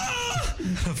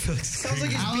 Ryder! Sounds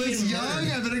like Alex Young.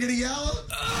 I better get a yell.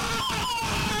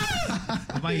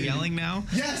 Am I yelling now?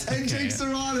 Yes, and Jake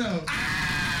Serrano.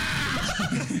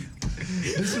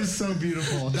 This was so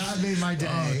beautiful. That made my day.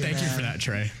 Oh, thank you for that,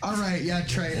 Trey. All right, yeah,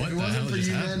 Trey. What if it the wasn't hell for just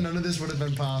you, happened? man, none of this would have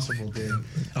been possible, dude.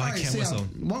 Oh, I can't whistle.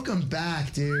 Welcome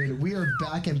back, dude. We are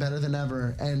back and better than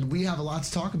ever, and we have a lot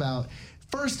to talk about.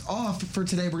 First off, for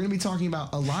today, we're going to be talking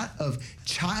about a lot of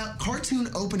cartoon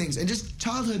openings and just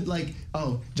childhood, like,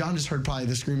 oh, John just heard probably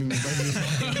the screaming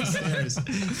upstairs.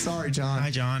 Sorry, John.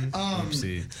 Hi, John.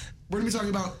 Oopsie. We're going to be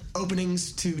talking about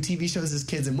openings to TV shows as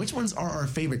kids and which ones are our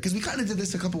favorite. Because we kind of did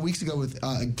this a couple weeks ago with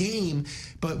a game,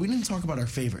 but we didn't talk about our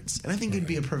favorites. And I think it'd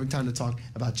be a perfect time to talk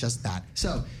about just that.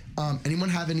 So, anyone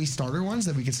have any starter ones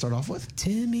that we could start off with?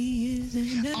 Timmy isn't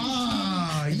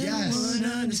yes. no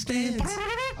one understands.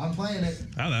 I'm playing it.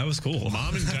 Oh, that was cool.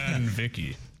 Mom and Dad and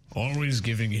Vicky, always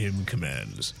giving him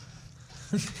commands.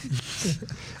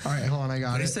 All right, hold on, I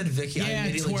got When it. I said Vicky, I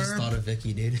immediately just thought of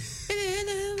Vicky, dude.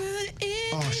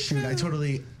 Oh, shoot, I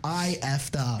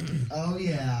effed up. Oh,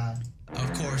 yeah.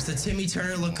 Of course, the Timmy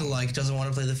Turner lookalike doesn't want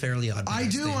to play the Fairly Odd I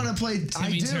do want to play. Timmy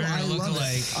I do. Turner I love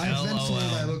lookalike. it. I've been told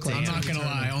I look like. I'm not Timmy gonna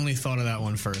lie. I Turner. only thought of that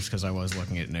one first because I was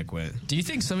looking at Nick Witt. Do you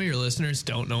think some of your listeners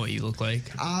don't know what you look like?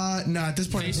 No, at this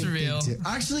point, Face I think they reveal. do.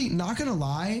 Actually, not gonna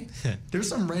lie, there's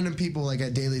some random people like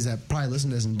at Dailies that probably listen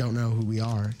to this and don't know who we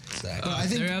are. Exactly. I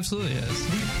think there absolutely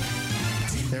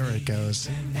is. there it goes.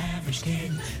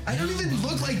 I don't even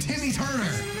look like Timmy Turner.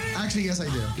 Actually, yes, I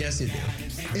do. Yes, you do.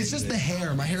 It's just the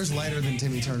hair. My hair's lighter than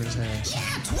Timmy Turner's hair. Yeah,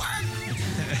 twerk.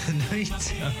 No, you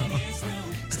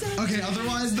don't. Okay,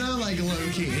 otherwise though, like low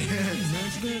key.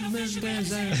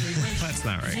 That's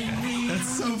not right.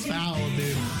 That's so foul,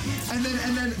 dude. And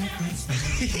then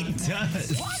He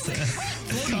does.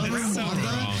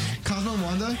 Cosmo and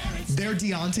Wanda, they're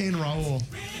Deontay and Raul.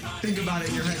 Think about it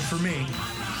in your head for me.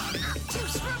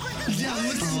 Yeah,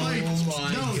 look like.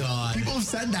 my God. People have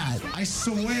said that. I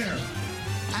swear.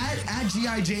 At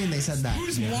G.I. Jane, they said that.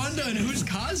 Who's Wanda and who's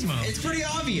Cosmo? It's pretty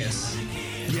obvious.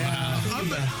 Yeah.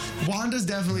 Wanda's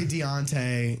definitely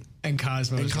Deontay. And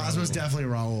Cosmo. And Cosmo's definitely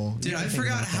Raul. Dude, I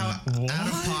forgot how out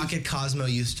of pocket Cosmo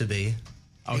used to be.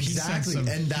 Oh, Exactly, He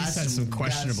and that's- said some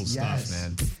questionable that's- stuff,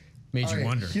 yes. man. Made All you right,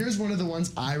 wonder. Here's one of the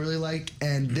ones I really like,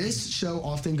 and this show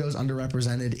often goes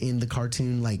underrepresented in the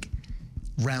cartoon like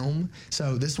realm.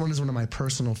 So this one is one of my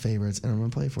personal favorites, and I'm gonna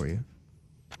play it for you.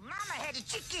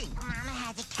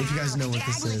 If you guys know what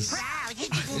this is. Do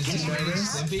you know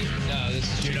this? Slimpy? No, this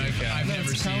is Dude, I've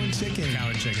never Cow seen and Chicken. Cow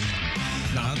and Chicken.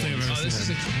 No, I don't think I've ever Oh, seen this is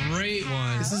it. a great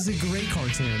one. This is a great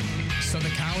cartoon. So the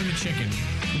cow and the chicken.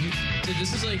 Dude,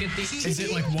 this is like Is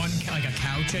it like like a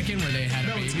cow chicken where they had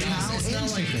a baby? Cow It's and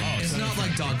not like chicken. it's not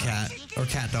like dog cat or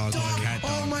cat dog.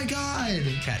 Oh my god!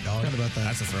 Cat dog. Forgot about that.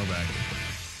 That's a throwback.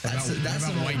 That's What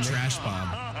about an White old- Trash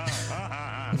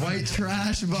Bob? White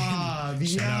Trash Bob.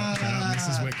 Shout out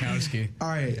Mrs. Yeah. Witkowski. All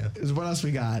right. What else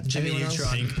we got? Jimmy Anyone else?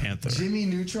 Neutron. Pink Panther. Jimmy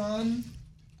Neutron.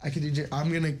 I could do.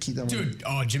 I'm gonna keep that one. Dude,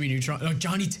 Jimmy Neutron. Oh,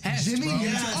 Johnny Test. Jimmy. bro.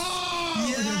 Yes. Oh,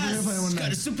 we're gonna play one Got a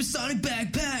next. supersonic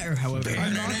backpack. Or however.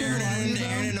 I'm not gonna lie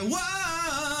to you, though.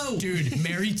 Whoa! Dude,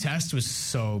 Mary Test was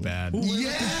so bad.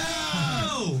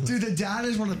 Yeah. Dude, the dad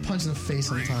is one to punch in the face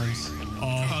sometimes.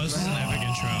 Oh, this is an epic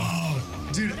intro.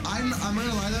 Dude, I'm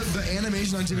gonna lie though, the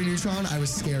animation on Jimmy Neutron, I was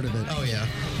scared of it. Oh yeah,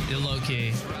 You're low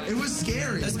key. It was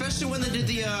scary. especially when they did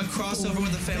the crossover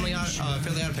with the Fairly Odd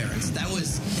Parents. That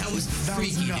was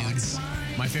freaky, nuts. dude.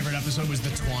 My favorite episode was the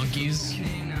Twonkies.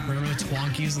 Remember the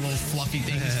Twonkies, the little fluffy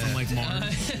things from like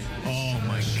Mars? Oh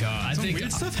my god. I think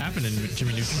Weird stuff happened in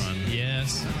Jimmy Neutron.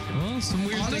 Yes. Well, some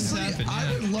weird Honestly, things happen.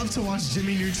 I would love to watch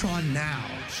Jimmy Neutron now.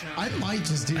 I might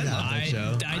just do that.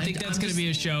 I think that's going to be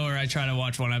a show where I try to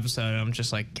watch one episode and I'm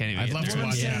just like, can't even I'd get love through to it.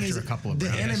 watch it saying after is a couple of the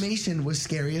brownies. animation was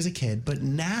scary as a kid, but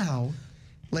now,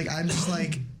 like, I'm just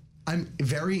like, I'm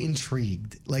very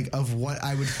intrigued, like, of what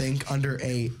I would think under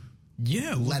a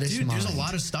Yeah, lettuce dude, there's a mind.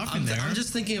 lot of stuff in there. I'm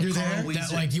just thinking of You're Carl there? Weezer.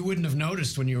 that like you wouldn't have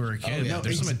noticed when you were a kid. yeah.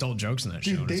 There's some adult jokes in that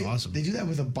show. Dude, And it's awesome. They do that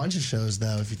with a bunch of shows,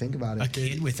 though, if you think about it. A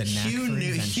kid with a knack Hugh, for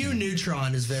Hugh invention.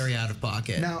 Neutron is very out of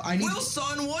pocket. Now, I need- Well,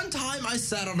 son, one time I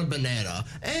sat on a banana,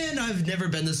 and I've never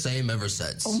been the same ever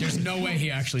since. There's no way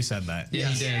he actually said that. Yeah,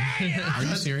 he did. Are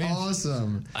you serious?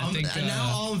 Awesome. I think and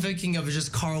now all I'm thinking of is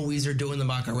just Carl Weezer doing the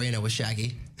Macarena with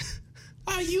Shaggy.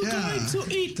 Are you Yeah. going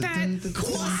to eat that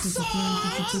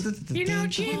croissant? You know,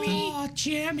 Jimmy. Oh,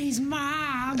 Jimmy's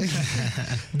mom.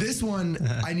 This one,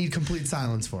 I need complete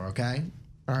silence for, okay?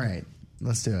 All right,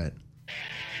 let's do it.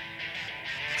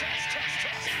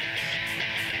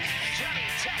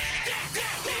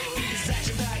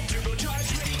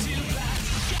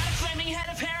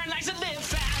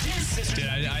 Dude,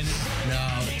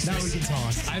 Now we can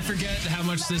talk. I forget how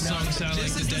much this song sounds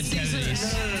like the Dead Kennedys.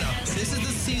 No. This is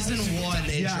the season 1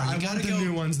 intro. Yeah, I You gotta want the go.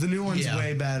 new ones. The new one's Yeah.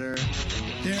 way better.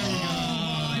 There we go.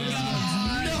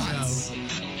 Nuts.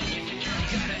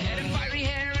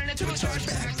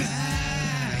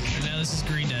 And now this is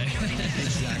Green Day.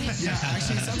 Yeah,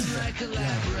 actually, it sounds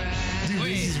yeah. Dude,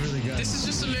 Wait, this is really good. this is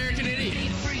just American Idiot.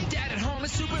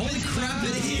 Holy crap,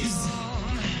 it is!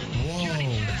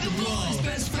 The world's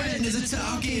best friend is a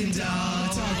talking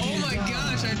dog. Oh my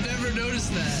gosh, I've never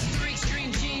noticed that.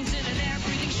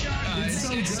 It's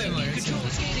similar. It's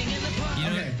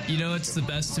similar. You know what's the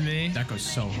best to me? That goes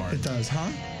so hard. It does, huh?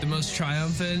 The most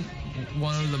triumphant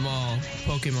one of them all,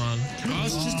 Pokemon. I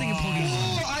was just thinking Pokemon.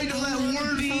 Oh, I know that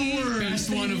word for word. Best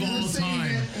one of all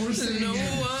time. No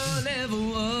one ever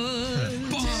won.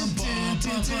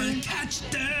 Catch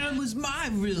them was my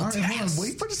real All right, hold on.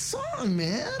 Wait for the song,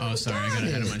 man. Oh, sorry, I got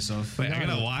ahead of myself. Wait,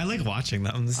 I like watching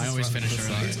them. This I is always fun. finish This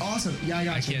early. It's awesome. Yeah, I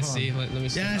got I you. can't Hold see. on. Let me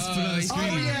see. Yes, put it on the Oh,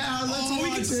 screen. yeah, let's watch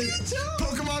we can see it.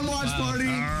 Pokemon Watch Party.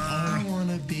 I want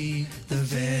to be the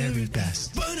very best.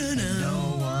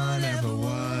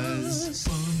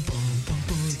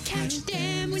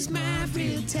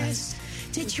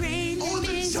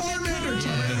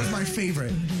 my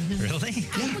favorite. Really?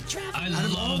 Yeah. I Out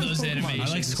of all love the those Pokemon,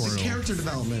 animations. I like Squirtle. The character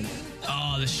development.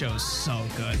 Oh, this show's so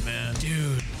good, man.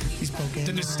 Dude, He's Pokemon.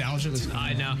 the nostalgia.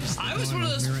 I know. I was one of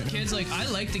those kids, like, I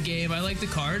like the game, I like the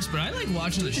cards, but I like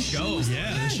watching the show.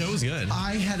 Yeah, the show was good.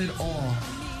 I had it all.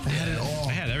 I had it all.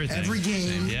 I had everything. Every game.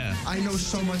 Same, yeah. I know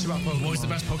so much about Pokemon. What was the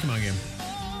best Pokemon game?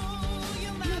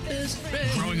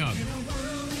 Growing up.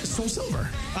 Soul Silver.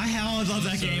 I love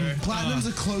that game. Platinum's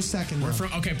a close second. We're though.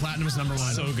 from Platinum is number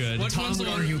one. So good. Which Tom one's would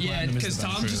the argue one? Yeah, Platinum is because the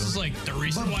best. Tom just is like, the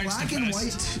reason But why it's the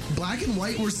best. Black and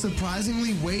White were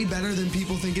surprisingly way better than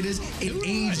people think it is. It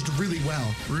aged really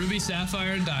well. Ruby,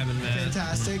 Sapphire, and Diamond, man.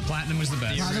 Fantastic. Platinum was the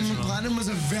best. Platinum was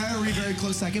a very, very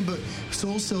close second, but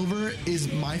Soul Silver is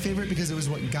my favorite because it was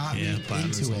what got me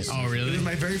into it. Oh, really? It was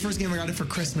my very first game. I got it for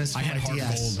Christmas for I had my Heart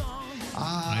DS. Gold.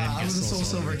 I was a Soul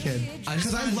Silver kid.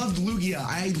 Because I loved Lugia.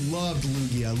 I loved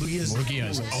Lugia. Lugia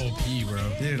is OP, bro.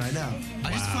 Dude, I know.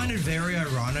 I just find it very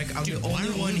ironic. I'm the only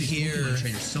one here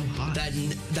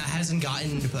that hasn't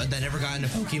gotten, that never got into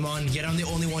Pokemon. Yet I'm the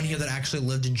only one here that actually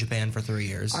lived in Japan for 3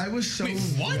 years. I was so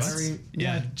what?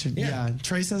 Yeah.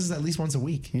 Trey says it at least once a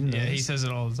week. You know Yeah, he this. says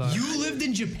it all the time. You lived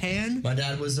in Japan? My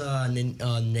dad was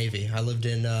Navy. I lived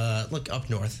in up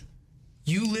north.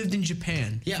 You lived in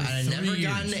Japan. Yeah, and I never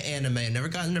got into anime. I never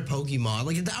got into Pokemon.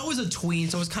 Like I was a tween,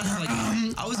 so I was kind of like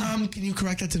I was. Can you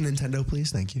correct that to Nintendo, please?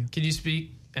 Thank you. Can you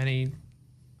speak any?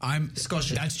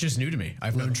 Scotian. That's just new to me.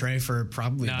 I've known Trey for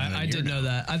probably. No, I didn't know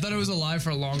that. I thought it was alive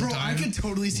for a long Bro, time. I could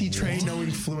totally see Trey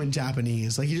knowing fluent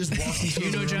Japanese. Like he just walks into You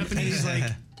a know room Japanese? and he's like,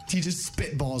 he just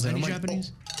spitballs it. Any I'm like,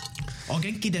 Japanese?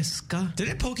 Ogenki desu ka?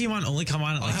 Didn't Pokemon only come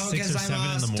on at like 6 or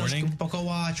 7 in the morning?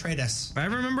 I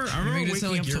remember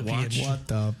waking up to watch. What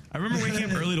the? I remember waking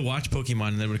up early to watch Pokemon,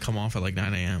 and they would come off at like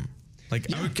 9 a.m. Like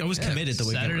I was committed to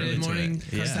waking up Saturday early morning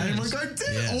to it. Yeah. Saturday morning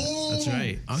cartoon. Yeah, that's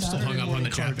right. I'm still hung up on the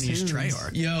Japanese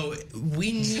Treyarch. Yo,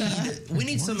 we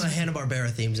need some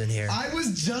Hanna-Barbera themes in here. I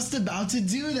was just about to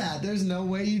do that. There's no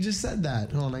way you just said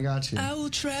that. Hold on, I got you. I will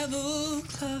travel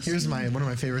close. Here's one of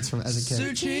my favorites from as a kid.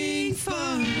 Searching for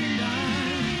And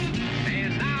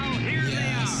now here they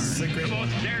are. a great The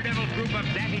most daredevil group of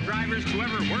daffy drivers to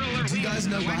ever whirl their Do you guys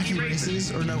know Wacky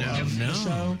Races or know of the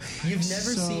show? You've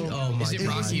never seen? Oh my! Is it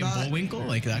Rocky and Bullwinkle?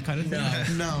 Like that kind of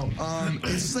thing? No.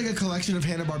 It's just like a collection of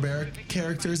Hanna-Barbera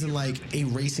characters in like a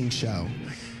racing show.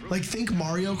 Like think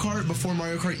Mario Kart before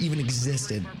Mario Kart even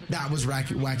existed. That was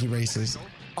Wacky Races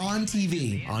on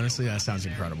TV. Honestly, that sounds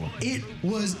incredible. It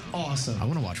was awesome. I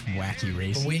want to watch Wacky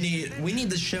Races. We need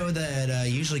the show that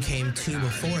usually came to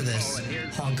before this,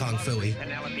 Hong Kong Phooey.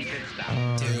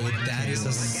 Dude, that is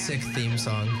a sick theme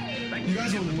song. You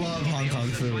guys will love Hong Kong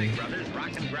Phooey.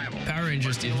 Power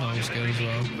Rangers theme song was good as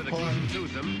well. Hold on.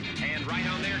 And right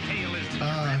on their tail is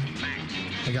I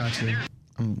got you.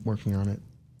 I'm working on it.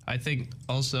 I think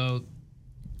also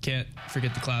can't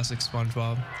forget the classic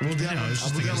SpongeBob. We'll get one.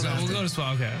 We'll go to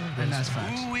SpongeBob. Okay. And that's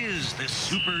facts. Who is this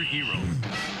superhero?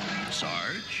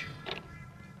 Sarge?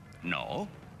 No.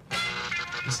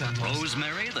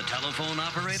 Rosemary, the telephone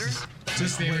operator?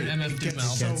 Just favorite wait, MF it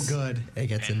gets Doom so good. It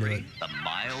gets into Henry, it. the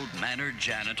mild-mannered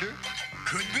janitor?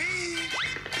 Could be.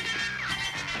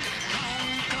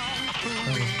 Hong Kong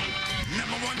Phooey,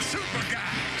 #1 super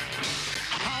guy.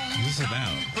 What's this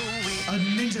about? A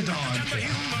ninja dog.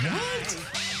 What?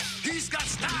 He's got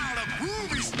style, a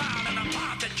groovy smile, and a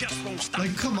mouth that just won't stop.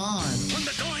 Like, come on. When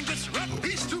the going gets rough,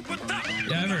 he's super tough.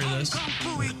 Yeah, I've heard of this. Hong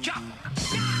Kong Phooey chop.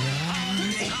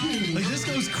 Like, this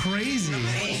goes crazy.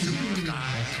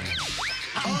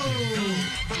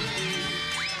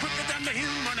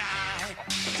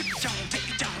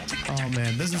 Oh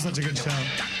man, this is such a good show.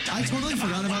 I totally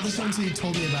forgot about this one until you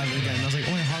told me about it again. I was like,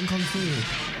 oh wait, Hong Kong Phooey.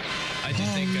 I did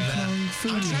think Hong Kong I'm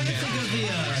Phooey. trying to think of the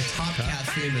Top Cat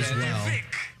theme as well.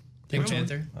 Pink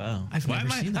Panther. Wow. I've never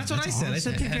seen that. That's what I said. I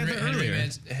said Pink Panther earlier.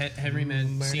 Henry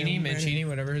Mancini,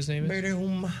 whatever his name is. Yeah,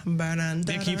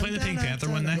 can you play the Pink Panther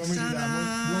one next? You want me to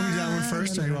do that one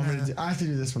first, or you want me to do? I have to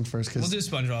do this one first We'll because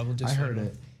do SpongeBob. We'll do. I heard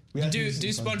it. We have to Do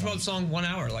SpongeBob. SpongeBob song 1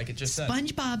 hour, like it just said.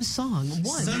 SpongeBob song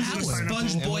 1 hour.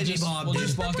 SpongeBob We'll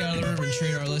just walk out of the room and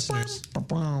treat our listeners.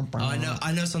 Oh,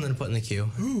 I know something to put in the queue.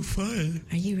 Ooh, fun.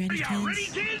 Are you ready, Y'all kids? ready,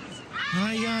 kids?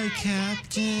 Aye, aye,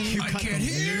 Captain. I can't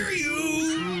hear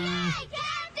you.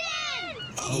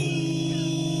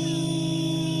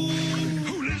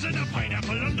 Who lives in a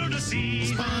pineapple under the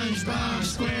sea? SpongeBob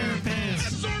SquarePants.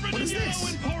 Absorbent What is and this?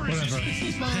 yellow and porous Whatever.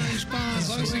 disease. As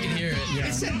long as we can hear it. Yeah.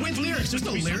 It said with lyrics. There's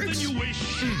no lyrics. Something you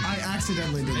wish. I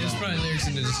accidentally did There's that. probably lyrics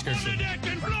in the description.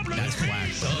 That's whack.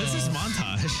 This is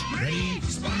montage. Ready?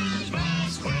 SpongeBob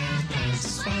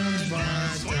SquarePants. SpongeBob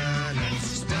SquarePants.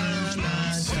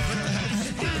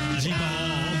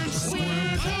 G-Ball.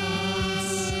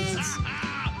 SquarePants.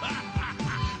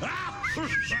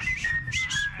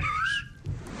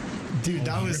 Dude,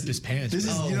 that was his pants. This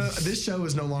is this show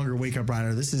is no longer Wake Up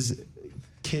Rider. This is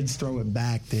Kids Throw It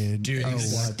Back, dude. Dude,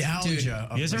 nostalgia. Dude, you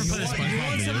guys ever play the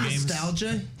SpongeBob video games?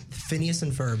 Nostalgia? Phineas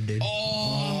and Ferb, dude.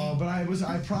 Oh, but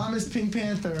I promised Pink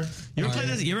Panther. You ever play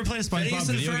this? You ever play the SpongeBob Phineas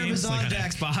and video Ferb games is on like on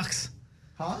Jack's Xbox?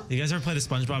 Huh? You guys ever play the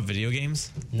SpongeBob video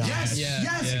games? No. Yes,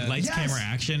 Yeah. Lights, camera,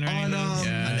 action, or on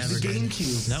anything? the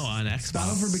GameCube. No, on Xbox.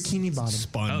 Battle for Bikini Bottom.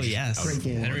 Sponge. Oh yes, Great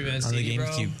game. Henry on the Mancini, bro.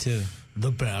 GameCube too. The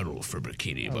battle for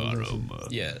Bikini Bottom.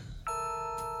 Yeah.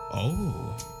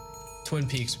 Oh. Twin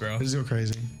Peaks, bro. This is go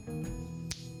crazy.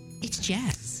 It's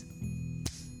jazz.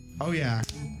 Oh yeah,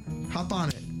 hop on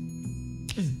it.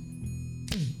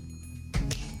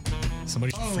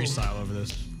 Somebody should freestyle over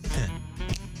this.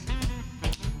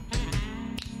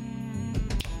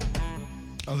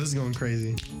 Oh, this is going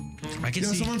crazy. I can Yo,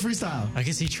 see someone freestyle. I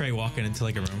can see Trey walking into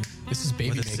like a room. This is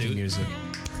baby With a making suit. music.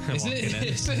 Is it?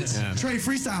 Is it? Yeah. Trey,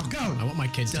 freestyle, go. I want my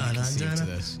kids to conceive to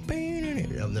this.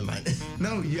 Never mind.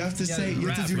 No, you have to say, you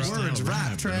have to do rap, bro. words.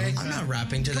 Rap, Trey. I'm not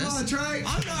rapping to this. Come on, Trey.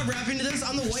 I'm not rapping to this.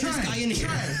 I'm the whitest guy in here.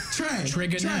 Trey.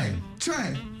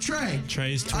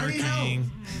 Trey's I need twerking.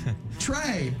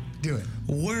 Trey. Do it.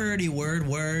 Wordy word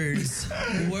words.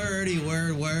 Wordy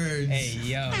word words. Hey,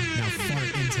 yo. Now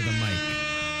fart into the mic.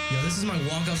 Yo, this is my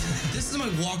walk up. This is my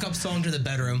walk up song to the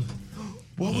bedroom.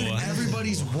 What would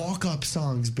everybody's walk-up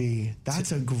songs be?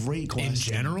 That's a great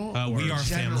question. In general? We Are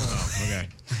General. Family. Okay.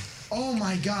 Oh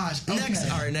my gosh.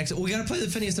 Okay. Next. We gotta play the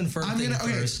Phineas and Ferb thing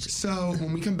first. So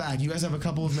when we come back, you guys have a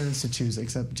couple of minutes to choose,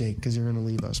 except Jake, because you're gonna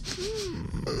leave us.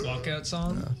 Walkout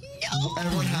song?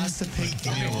 Everyone has to pick.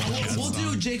 We'll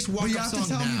do Jake's But walk you up have to song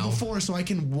tell me now. before so I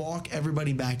can walk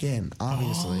everybody back in.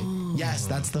 Obviously, yes,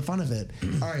 that's the fun of it.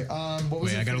 All right. What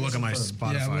was Wait, I gotta look at my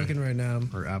Spotify. Yeah, I'm looking right now.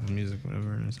 Or Apple Music,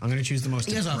 whatever it is. I'm gonna choose the most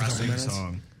You guys have a couple depressing minutes.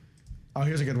 song. Oh,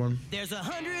 here's a good one. There's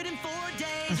 104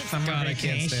 days. God, I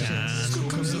can't stand this. School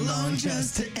comes along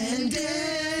just to end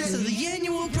it. So the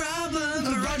annual problem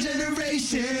for our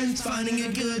generation is finding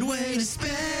a good way to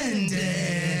spend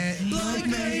it. Like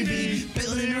maybe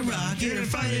building a rocket or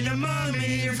fighting a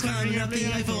mummy or climbing up the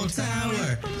Eiffel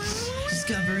Tower.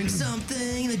 Discovering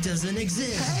something that doesn't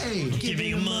exist. Hey!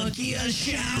 Giving a monkey a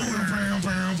shower.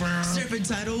 Surfing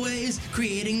tidal waves,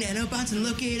 creating nanobots and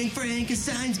locating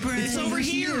Frankenstein's brain. It's over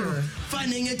here.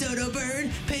 Finding a dodo bird,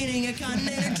 painting a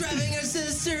continent, or driving our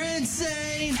sister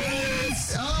insane.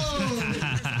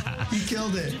 Oh! He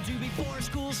killed it.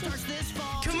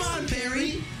 Come on,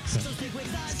 Barry.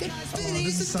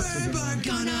 Phineas and Ferb are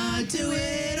gonna do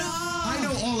it all. I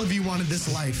know all of you wanted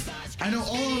this life. I know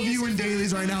all of you in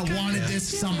dailies right now wanted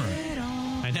this summer.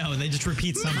 I know, and they just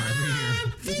repeat summer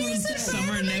every year.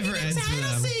 Summer never ends for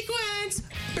them. Sequence.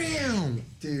 Bam!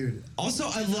 Dude. Also,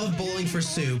 I love Bowling for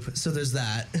Soup, so there's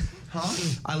that. Huh?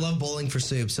 I love Bowling for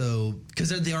Soup, so because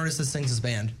they're the artist that sings this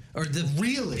band, or the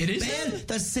Really? it is band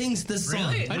that sings this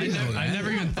song. Really? I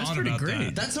never even thought about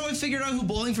that. That's how I figured out who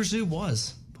Bowling for Soup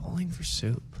was. Bowling for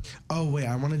Soup. Oh, wait,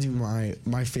 I want to do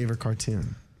my favorite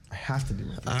cartoon. I have to do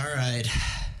my favorite. All right,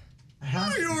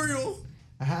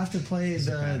 I have to play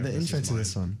the intro to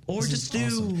this one. or This just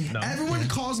is do. awesome. Everyone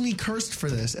calls me cursed for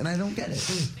this, and I don't get it.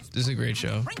 This is a great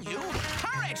show.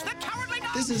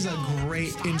 This is a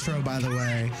great intro, by the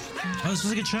way. Oh, this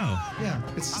was a good show. Yeah,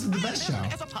 it's the best show.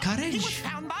 Cottage.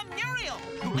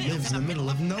 Who lives in the middle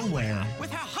of nowhere.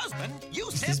 With her husband,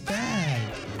 It's this bad.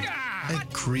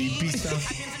 And creepy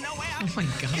stuff. Oh my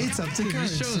god. It's up to Kurt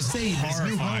This show to is save his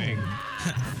new horrifying. home.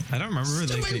 I don't remember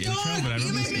like the intro, but I You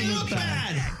remember make me look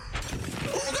bad.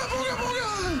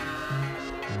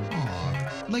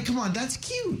 Aw. Like, come on, that's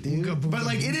cute, dude. But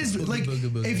like, it is like,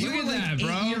 if you Look were at like that,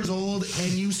 bro. 8 years old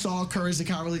and you saw Courage the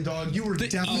Cowardly Dog, you were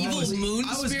definitely evil moon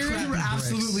I was spirit? you were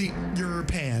absolutely your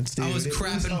pants, dude. I was It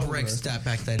crapping over. bricks that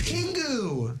back then.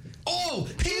 Pingu. Oh,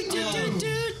 Pingu.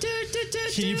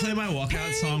 Can you play my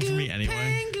walkout song for me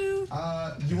anyway?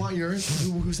 You want yours?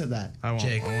 Who said that? I want.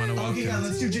 Jake. I want to walk. Okay,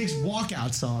 let's do Jake's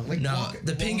walkout song. Like, No,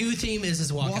 the Pingu theme is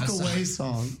his walkout walk song. away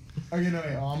song. Okay, no,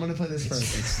 wait. Oh, I'm gonna play this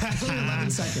first. It's only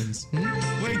 11 seconds.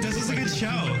 Wait, this is a good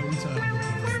show.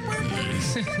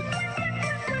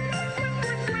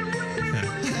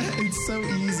 It's so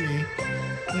easy.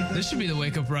 This should be the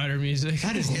Wake Up Rider music.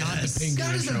 That is not the Pingu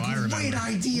That is intro I a remember. great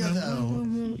idea, though.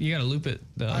 You gotta loop it,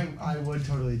 though. I would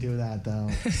totally do that, though.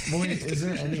 Well, wait, is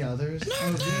there any others?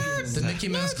 The Mickey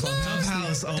Mouse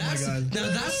Clubhouse. Oh my god. No,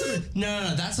 that's some,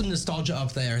 no, that's some nostalgia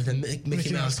up there. The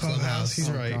Mickey Mouse Clubhouse. He's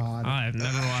right. God. I've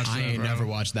never watched I that, ain't bro. never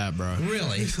watched that, bro.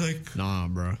 Really? Nah,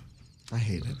 bro. I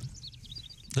hate it.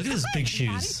 Look at his big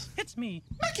shoes. It's me.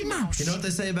 Mickey Mouse. You know what they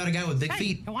say about a guy with big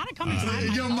feet? I want to come inside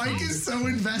my Yo, Mike is so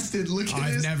invested. Look at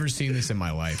I've this. never seen this in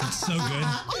my life. So good.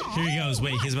 Here he goes.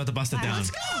 Wait, he's about to bust it down.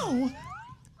 Let's go.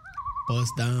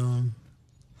 Bust down.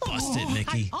 Bust it,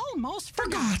 Mickey. I almost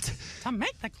forgot. To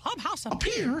make the clubhouse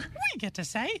appear, we get to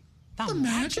say the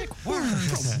magic word.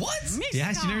 What?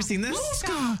 Yes, you never seen this?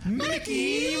 Muska,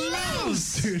 Mickey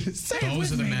Mouse. Dude, say it Those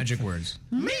with are the me. magic words.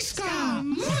 Miska,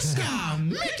 Muska,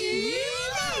 Mickey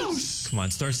Mouse. Come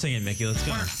on, start singing, Mickey. Let's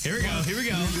go. Here we go. Here we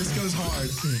go. This goes hard.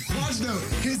 Watch though.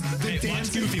 His Hey,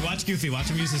 watch Goofy. Watch Goofy. Watch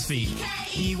him use his feet.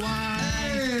 E-Y-M-O-U-S-E.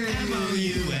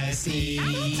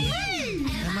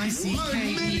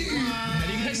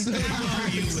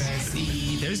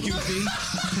 M-I-C-K-E-Y-M-O-U-S-E. There's Goofy.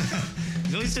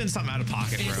 He's always doing something out of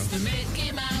pocket, bro. The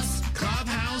Mickey Mouse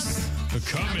Clubhouse.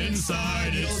 Come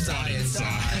inside. It's not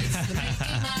inside.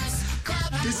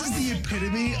 This is the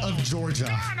epitome of Georgia.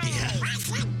 Yeah.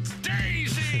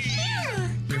 Daisy!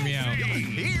 Hear me out.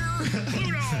 Here!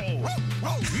 Pluto!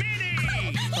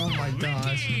 Minnie! Oh my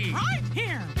gosh. Right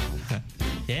here.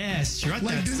 Yeah, strut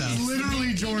Like that this stuff. is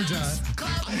literally Georgia.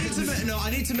 I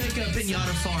need to make a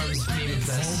Pinata Farms meme of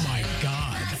this. Oh my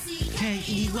God.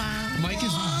 K-E-Y. Mike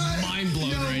is mind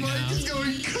blown right Mike now. is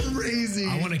going crazy.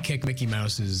 I want to kick Mickey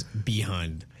Mouse's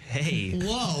behind. Hey.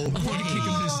 Whoa. I want to kick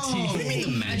him in his teeth. What do you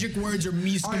mean magic words are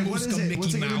Miska, All right, what is Muska, it? Mickey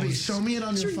What's it gonna be? Mouse? Show me it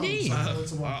on your What's phone. name? So I know what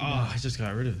to walk about. I just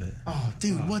got rid of it. Oh,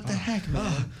 dude, what the heck,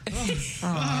 man?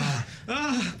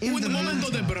 In the momento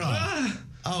de bra.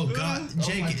 Oh God,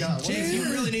 Jake, my God, what Jake, is you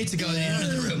really need to go to the end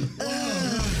of the room.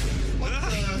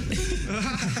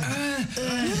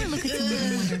 Never look at someone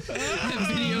and wonder. That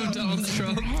video of Donald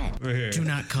Trump. We're here. Do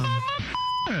not come.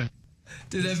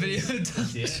 Did that video of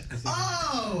Donald Trump?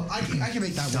 Oh, I can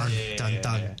make that one.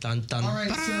 Dun. All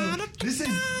right, so this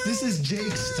is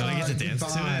Jake's. Do I get to dance to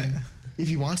goodbye. it? If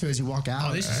you want to, as you walk out.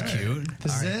 Oh, this is cute.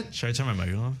 This is it. Should I turn my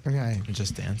mic off? Okay. And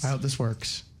just dance? I hope this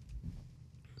works.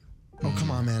 Oh,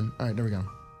 come on, man. All right, there we go.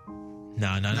 No.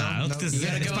 I don't think this is You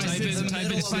gotta it. go It's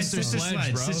type in Sister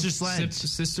Sledge, bro. Sister Sledge.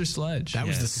 Sister Sledge. That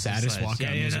was the saddest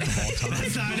walkout music of all time.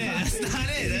 That's not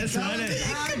it. That's not it.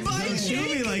 Don't show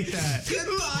me like that.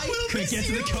 Goodbye. Quick, get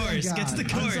to the chorus. Get to the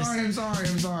chorus. I'm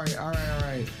sorry. All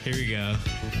right. Here we go.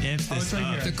 Amp this right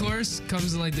up. here. The chorus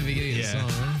comes in like the beginning Yeah. of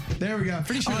the song. Right? There we go.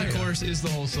 Pretty sure All the right. chorus is the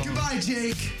whole song. Goodbye,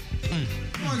 Jake.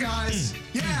 Come on, guys.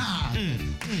 Yeah.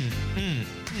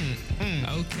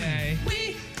 Okay.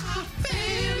 We are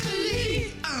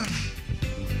family.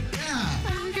 Yeah.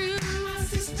 You, my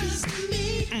sisters, and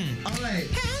me. All right.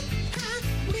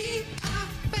 We are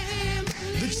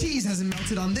family. The cheese hasn't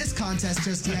melted on this contest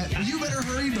just yet. You better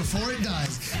hurry before it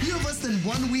does. You have less than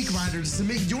 1 week, Ryder, to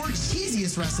submit your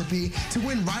cheesiest recipe to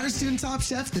win Ryder Student Top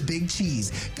Chef The Big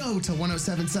Cheese. Go to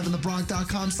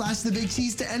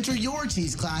 1077thebronx.com/thebigcheese to enter your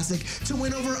cheese classic to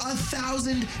win over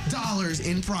 $1,000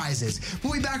 in prizes.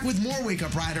 We'll be back with more Wake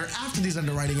Up Ryder after these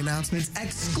underwriting announcements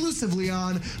exclusively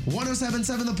on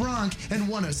 1077 The Bronx and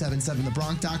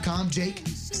 1077thebronx.com. Jake,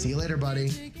 see you later,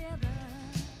 buddy.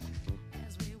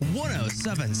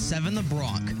 1077 The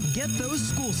Bronx. Get those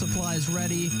school supplies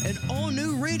ready. An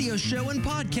all-new radio show and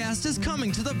podcast is coming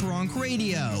to the Bronx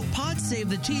Radio. Pod Save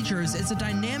the Teachers is a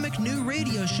dynamic new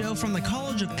radio show from the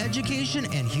College of Education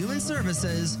and Human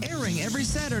Services, airing every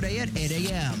Saturday at 8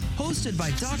 a.m. Hosted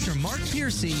by Dr. Mark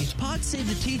Piercy, Pod Save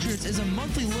the Teachers is a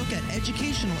monthly look at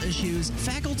educational issues,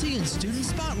 faculty and student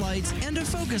spotlights, and a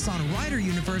focus on Rider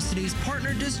University's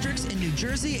partner districts in New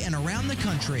Jersey and around the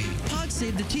country. Pod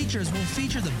Save the Teachers will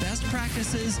feature the best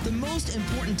practices, the most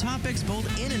important topics both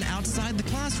in and outside the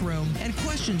classroom, and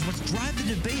questions what drive the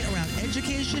debate around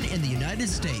education in the United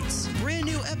States. Brand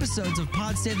new episodes of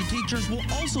Pod Save the Teachers will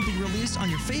also be released on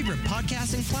your favorite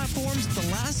podcasting platforms the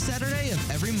last Saturday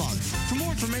of every month. For more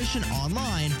information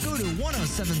online, go to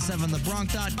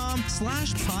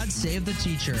 1077thebronx.com/Pod Save the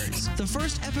Teachers. The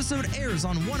first episode airs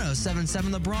on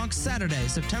 1077 The Bronx Saturday,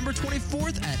 September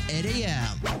 24th at 8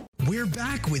 a.m. We're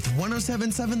back with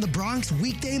 1077 The Bronx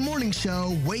weekday morning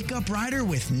show, Wake Up Ryder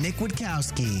with Nick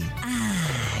Witkowski.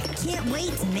 Can't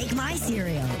wait to make my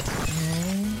cereal.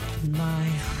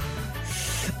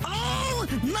 Oh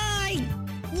my!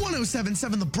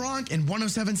 1077 The Bronx and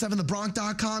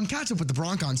 1077thebronx.com. Catch up with The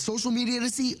Bronx on social media to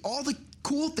see all the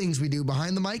cool things we do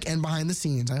behind the mic and behind the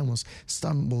scenes. I almost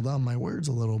stumbled on my words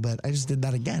a little bit. I just did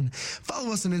that again.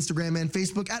 Follow us on Instagram and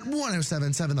Facebook at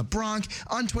 1077 The Bronx,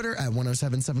 on Twitter at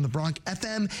 1077 The Bronx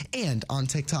FM, and on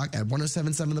TikTok at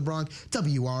 1077 The Bronx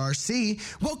WRC.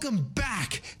 Welcome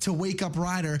back to Wake Up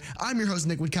Ryder. I'm your host,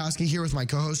 Nick Witkowski, here with my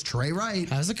co-host, Trey Wright.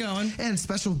 How's it going? And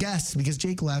special guests because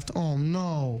Jake left. Oh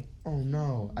no.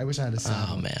 I wish I had a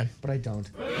sound. Oh, man. But I don't.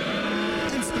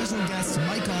 And special guests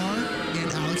Mike R.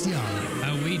 and Alex Young.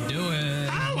 How we doing?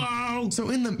 Hello. So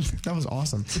that was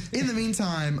awesome. In the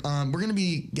meantime, we're going to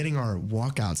be getting our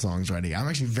walkout songs ready. I'm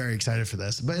actually very excited for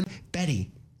this. But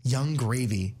Betty, Young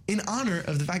Gravy in honor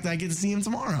of the fact that I get to see him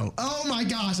tomorrow. Oh my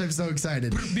gosh, I'm so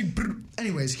excited.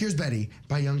 Anyways, here's Betty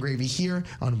by Young Gravy here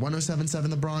on 107.7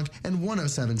 The Bronx and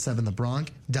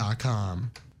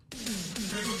 107.7thebronx.com.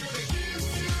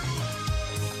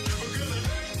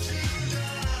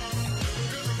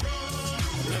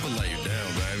 Never let you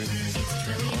down, baby.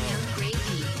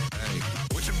 Hey,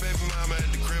 with your baby mama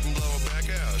at the crib and blow her back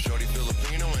out. Shorty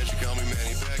Filipino and she call me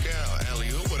Manny Pacquiao.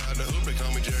 Alley-oop without the hoop, they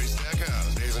call me Jerry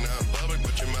Stackhouse. Dazing out in public,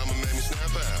 but your mama made me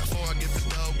snap out. Before I get the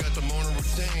dope, got the morning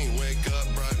routine. Wake up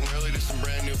bright and early to some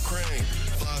brand new cream.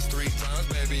 Floss 3 times,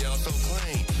 baby, all so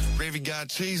clean. Gravy got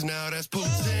cheese now, that's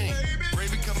poutine.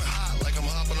 Gravy coming hot like I'm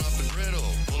hopping off the griddle.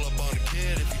 Pull up on the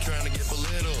kid if you're trying to get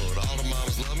belittled. All the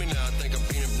mamas love me now, I think I'm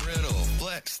peanut brittle.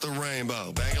 Flex the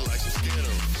rainbow, bang it like some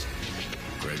Skittles.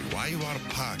 Gravy, why you out of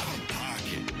pocket?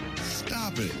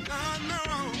 Stop it.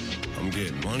 I'm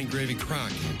getting money, Gravy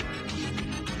Crockett.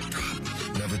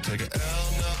 Never take a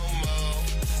L no more.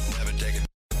 Never take a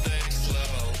thing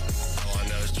slow. All I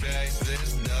know is chase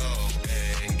this dough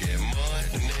and get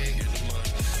money.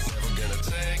 Never gonna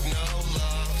take no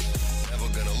loss. Never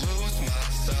gonna lose my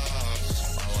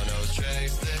sauce. All I know is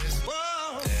chase this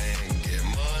and get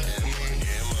money.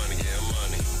 Get money, get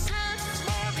money.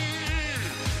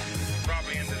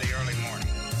 Probably into the early morning.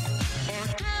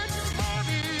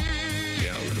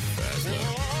 Yeah, I live a fast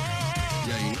life.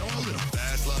 Yeah, you know I live a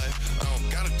fast life. I don't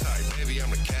got a type, baby, I'm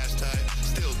the cash type.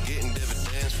 Still getting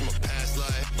dividends from a past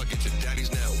life. Look at your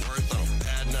daddy's net worth on a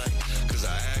bad night, cause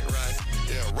I act right.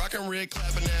 Yeah, rockin' rig,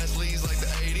 clapping ass leads like the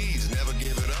 80s. Never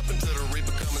give it up until the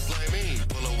reaper come and slay me.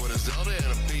 Pull up with a Zelda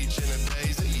and a peach and a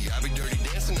daisy. I be dirty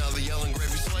dancing, now the yelling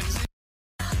Gravy Swayze.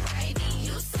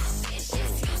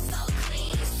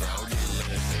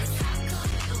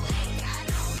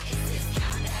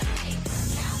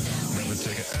 Never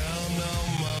take an L no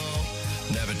more.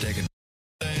 Never take a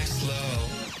thing slow.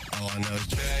 All I know is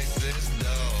chase this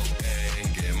dough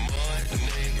and get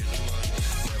money.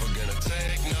 Never gonna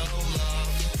take no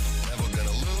loss. Never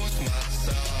gonna lose my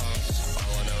sauce.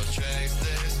 All I know is chase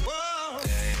this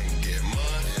and get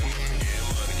money. Get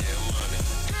money, get money.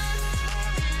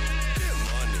 Get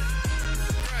money.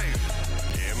 Crazy.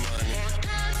 Get money.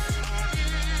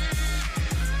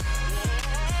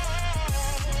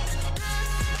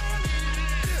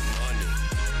 Get money.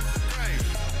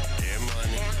 Crazy. Get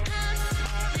money.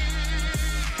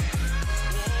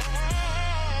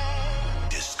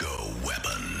 Disco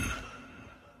Weapon.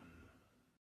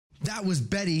 That was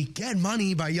Betty, Get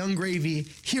Money by Young Gravy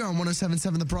here on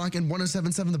 107.7 The Bronx and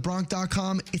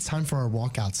 107.7thebronx.com. It's time for our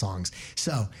walkout songs.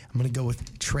 So I'm going to go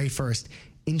with Trey first.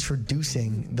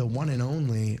 Introducing the one and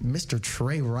only Mr.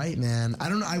 Trey Wright, man. I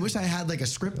don't know. I wish I had like a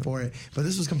script for it, but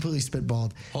this was completely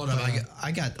spitballed. Hold on,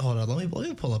 hold on. Let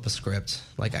me pull up a script.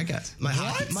 Like I got my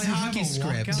hockey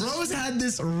script. Bro's had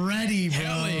this ready,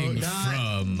 bro.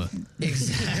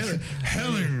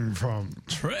 Hailing from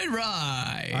Trey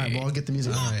Wright. All right, well, I'll get the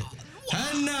music. All right.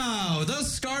 And now, the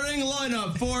starting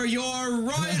lineup for your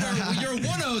writer, your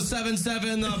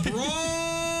 107.7 The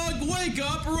Bronx Wake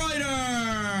Up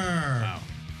Writer. Wow.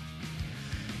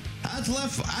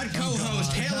 At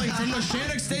co-host, hailing from the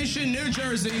Shattuck Station, New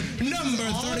Jersey,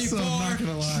 number 34,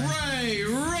 Trey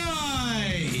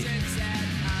Wright.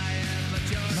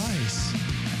 Nice.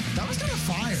 That was kind of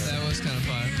fire. That was kind of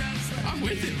fire. I'm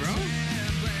with it, bro.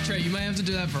 Trey, you might have to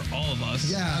do that for all of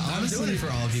us. Yeah, I'm doing it for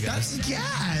all of you guys. That's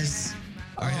gas.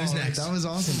 All right, who's next? That was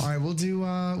awesome. All right, we'll do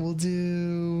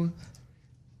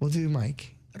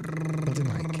Mike.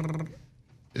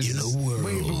 In a world.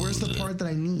 Wait, but where's the part that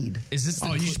I need? Is this?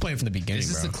 You just play it from the beginning. Is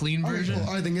this bro. the clean version?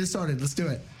 All right, then get started. Let's do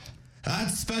it. At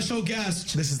special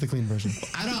guest. This is the clean version.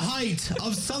 At a height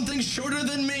of something shorter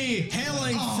than me,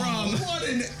 hailing from. What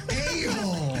an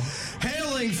a-hole.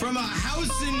 Hailing from a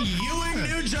house in Ewing,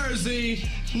 New Jersey,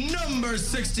 number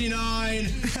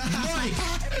 69, Mike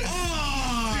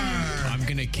R. I'm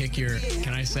gonna kick your.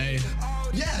 Can I say?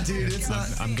 Yeah, dude. It's not.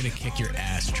 I'm gonna kick your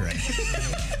ass, Trey.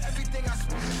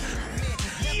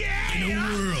 In a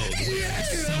world where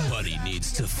somebody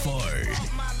needs to fart,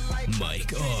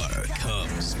 Mike R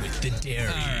comes with the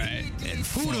dairy and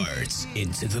farts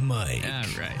into the mic. All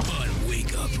right. On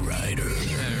Wake Up Rider.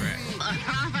 All right.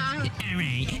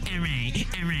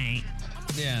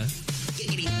 Yeah.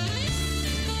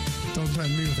 Don't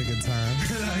threaten me with a good time.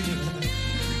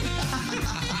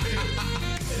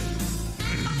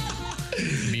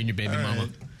 Me and your baby mama.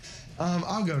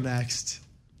 I'll go next.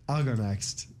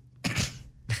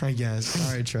 I guess.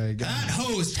 All right, Trey. Go That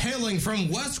host, hailing from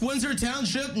West Windsor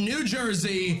Township, New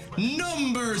Jersey,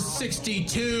 number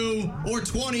 62 or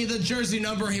 20, the jersey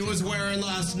number he was wearing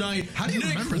last night. How do you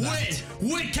remember that?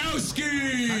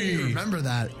 Witkowski. How do you remember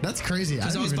that? That's crazy.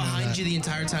 Because I was behind you the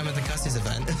entire time at the Cussies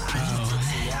event.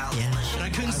 Yeah. And I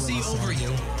couldn't see over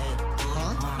you.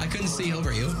 Huh? I couldn't see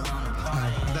over you.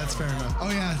 That's fair enough. Oh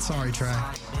yeah, sorry, Trey.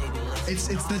 It's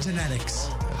the genetics.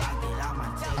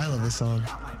 I love this song.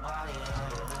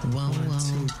 1,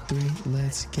 2, 3,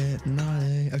 let's get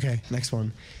naughty. Okay, next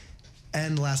one.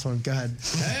 And last one. Go ahead.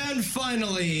 And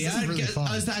finally, really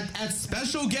at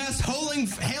special guest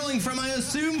hailing from, I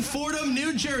assume, Fordham,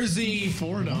 New Jersey.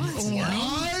 Fordham?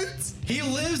 What? He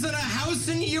lives in a house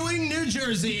in Ewing, New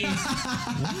Jersey.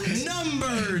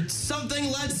 Numbered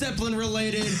something Led Zeppelin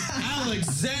related.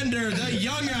 Alexander the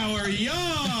Young Hour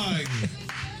Young.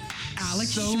 Alex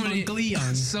So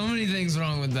many things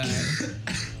wrong with that.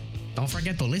 Don't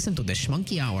forget to listen to the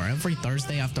Schmunky Hour every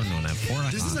Thursday afternoon at 4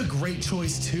 o'clock. This is a great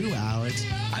choice too, Alex.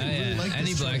 I really like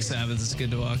Any this Black choice. Sabbath is good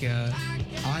to walk out.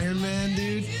 Iron Man,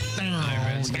 dude. Iron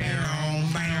Man's good.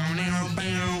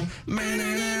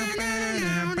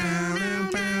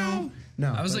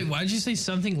 No, I was like, why'd you say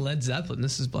something Led Zeppelin?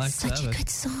 This is Black Sabbath.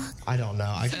 song. I don't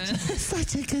know.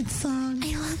 Such a good song.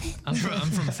 I love it. I'm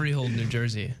from Freehold, New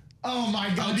Jersey. Oh my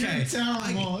God, Okay. you're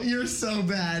terrible. You're so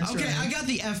bad. Okay, Trey. I got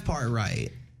the F part right.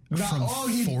 From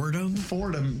Fordham?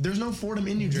 Fordham. There's no Fordham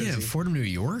in New Jersey. Yeah, Fordham, New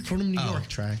York? Fordham, New York,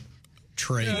 Trey.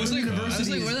 Trey. I was like,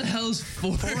 where the hell is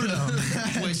Fordham?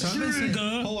 Wait, so I'm gonna say,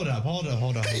 hold up.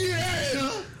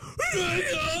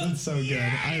 That's so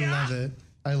good.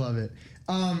 I love it.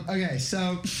 Okay,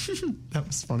 so that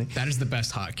was funny. That is the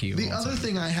best hotkey. The other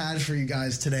thing I had for you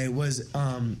guys today was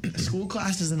school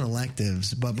classes and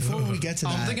electives. But before we get to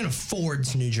that, I'm thinking of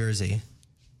Ford's, New Jersey.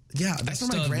 Yeah, that's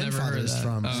where my grandfather is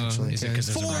from. Actually,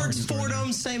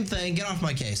 Fordham, same thing. Get off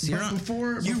my case. You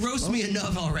roast me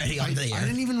enough already on the air. I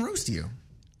didn't even roast you.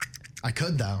 I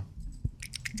could though.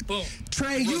 Well,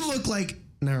 Trey, you look like.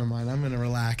 Never mind. I'm gonna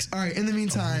relax. All right. In the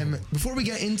meantime, before we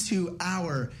get into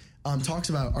our talks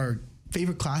about our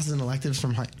favorite classes and electives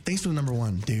from high. Thanks for the number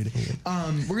one, dude.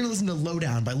 We're gonna listen to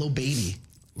 "Lowdown" by Lil Baby.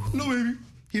 Lil Baby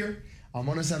here on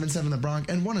 107.7 The Bronx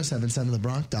and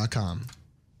 107.7thebronx.com.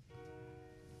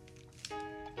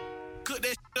 Cook that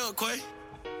shit up, Quay.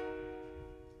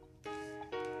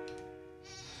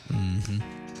 Mm-hmm.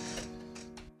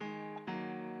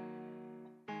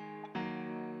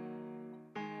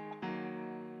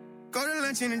 Go to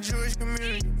lunch in the Jewish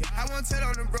community. I won't tell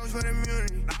on the bros for the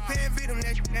immunity. Paying feed them,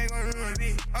 that ain't gon' ruin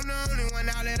me. I'm the only one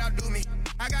out that outdo me.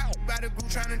 I got by the group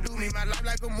trying to do me. My life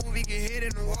like a movie, get hit in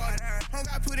the water. Don't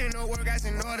got put in no work, I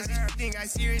in orders. These things I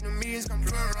serious, the millions come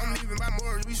plural. I'm leaving my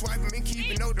morals, we swiping and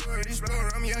keeping no door.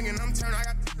 Explorer, I'm young and I'm turned, I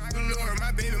got galore.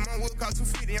 My baby mom will cost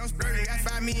 250, I'm splurging. Got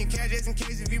 5 million cash just in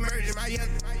case if he merging. My young,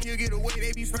 you'll get away,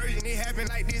 they be spurging. It happen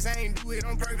like this, I ain't do it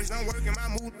on purpose. I'm working my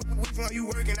mood, which one you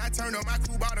working? I turned on my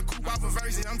coupe, bought a coupe off of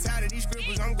verses. I'm tired of these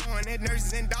scribbles, I'm going at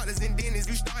nurses and doctors and dentists.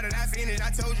 You started, I finished. I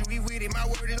told you we with it. My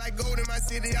word is like gold in my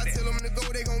city. I tell them to go,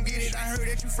 they gon' get it. I heard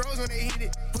that you froze when they hit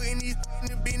it. Putting these in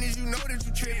the business, you know that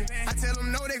you tripping. I tell them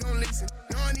no, they gon' listen.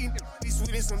 Knowing these be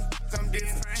sweet and some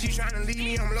different. She tryna leave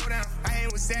me, I'm low down. I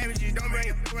hang with savages, don't bring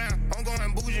it around. I'm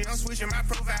going bougie, I'm switching my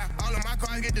profile. All of my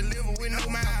cars get delivered with no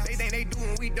miles. They think they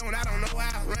doing, we don't, I don't know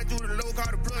how. Run through the low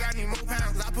car, the plug, I need more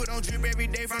pounds. I put on drip every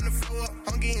day from the floor up.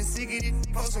 I'm getting sick of it,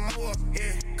 post some more.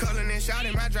 Yeah, culling and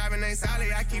shouting, my driving ain't solid.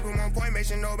 I keep them on point, make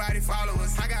sure nobody follow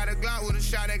us. I got a Glock with a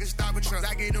shot that can stop a truck.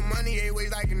 I get the money 8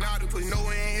 ways like an octopus.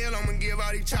 Nowhere in hell, I'ma give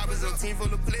all these choppers up. Team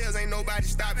full of players, ain't nobody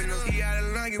stopping us. He out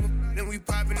of lung, then we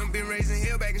popping them. Been raising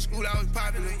hell back in school, I was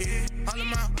popular. Yeah, all of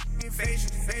my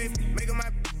facial faith, making my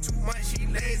too much, she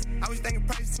lazy. I was thinking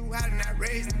price too high and I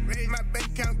raised my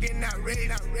bank account, getting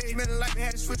outraged. Middle life,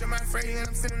 had to switch up my phrase, and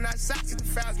I'm sending out shots to the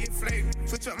files, get flavored.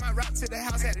 Switch up my route to the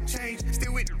house, had to change.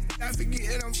 Still with I forget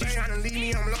that I'm famous. She tryna leave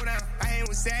me, I'm low down. I hang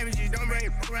with savages, don't bring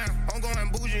it around. I'm going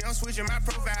bougie, I'm switching my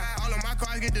profile. All of my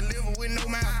cars get delivered with no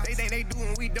miles. They think they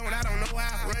doing, we don't, I don't know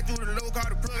how. Run through the low car,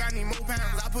 the plug, I need more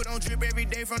pounds. I put on drip every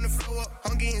day from the floor up.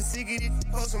 I'm getting sick of it,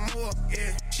 post some more.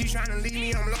 Yeah, she tryna leave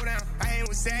me, I'm low down. I hang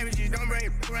with savages, don't bring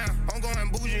it around. I'm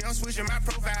going bougie, I'm switching my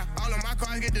profile. All of my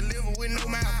cars get delivered with no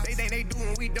miles. They think they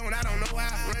doing, we don't, I don't know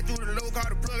how. Run through the low car,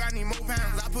 the plug, I need more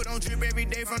pounds. I put on drip every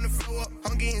day from the floor up.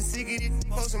 I'm getting sick of it,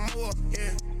 post some more.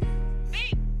 Yeah.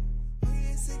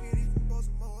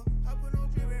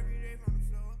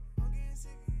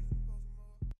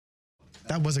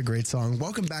 That was a great song.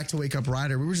 Welcome back to Wake Up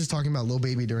Rider. We were just talking about Lil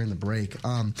Baby during the break.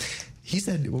 He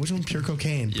said, which one? Pure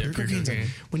cocaine. Yeah, pure cocaine's cocaine.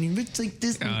 like, when you mix like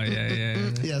this. Oh, yeah.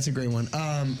 Yeah, that's a great one.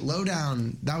 Low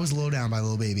Down. That was Low Down by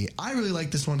Lil Baby. I really like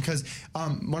this one because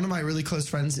one of my really close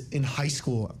friends in high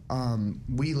school,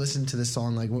 we listened to this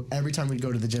song like every time we'd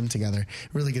go to the gym together.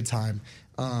 Really good time.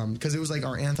 Because it was like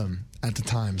our anthem at the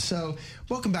time. So,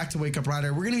 welcome back to Wake Up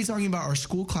Rider. We're going to be talking about our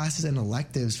school classes and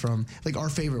electives from like our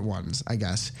favorite ones, I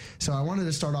guess. So, I wanted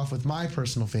to start off with my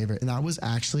personal favorite, and that was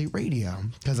actually radio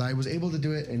because I was able to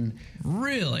do it in.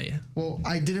 Really? Well,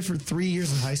 I did it for 3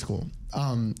 years in high school.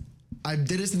 I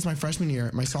did it since my freshman year.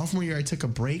 My sophomore year, I took a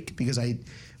break because I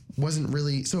wasn't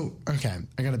really. So, okay,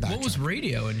 I got to backtrack. What was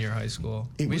radio in your high school?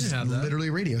 It We was didn't have that. literally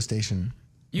a radio station.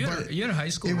 You had a high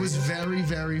school It radio? was very,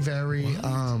 very, very.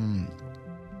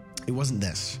 It wasn't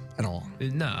this at all.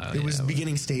 No, it was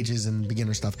beginning stages and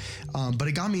beginner stuff. But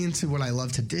it got me into what I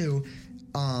love to do.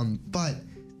 But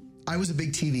I was a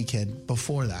big TV kid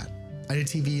before that. I did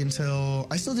TV until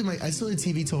I still did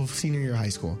TV till senior year of high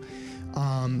school.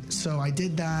 So I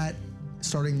did that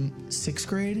starting 6th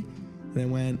grade, and I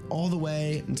went all the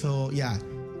way until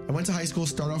I went to high school.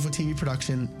 Started off with TV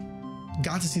production.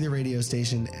 Got to see the radio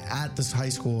station at my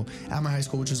high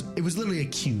school, which was literally a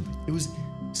cube. It was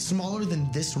smaller than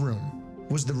this room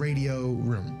was the radio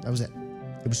room. That was it.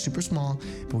 It was super small,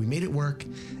 but we made it work.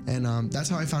 And that's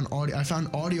how I found audio. I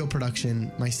found audio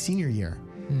production my senior year.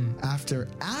 After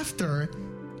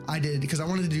I did, because I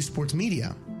wanted to do sports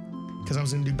media, because I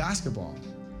was going to do basketball.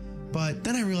 But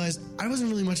then I realized I wasn't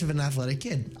really much of an athletic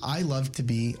kid. I loved to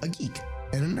be a geek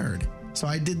and a nerd. So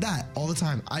I did that all the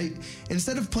time.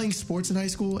 Instead of playing sports in high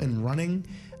school and running,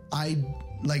 I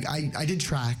did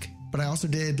track, but I also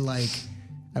did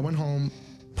I went home,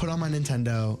 put on my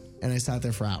Nintendo, and I sat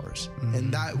there for hours.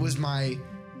 And that was my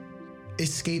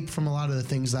escape from a lot of the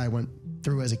things that I went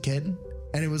through as a kid.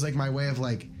 And it was like my way of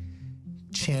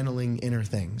channeling inner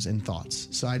things and thoughts.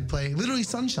 So I'd play literally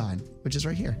Sunshine, which is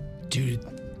right here. Dude,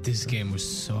 this game was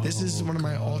so This is one of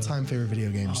my all-time favorite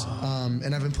video games.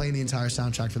 And I've been playing the entire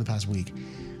soundtrack for the past week.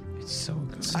 It's so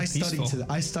good.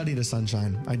 I studied a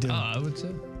Sunshine. I did. I would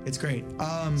say. It's great.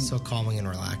 So calming and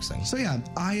relaxing. So yeah,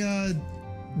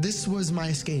 this was my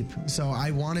escape. So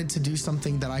I wanted to do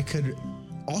something that I could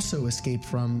also escape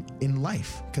from in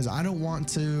life, because I didn't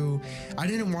want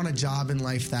a job in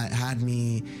life that had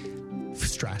me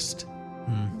stressed.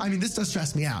 I mean, this does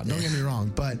stress me out. Don't get me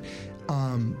wrong, but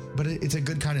it's a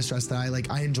good kind of stress that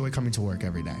I enjoy coming to work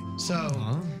every day. So,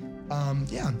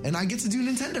 and I get to do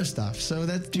Nintendo stuff, so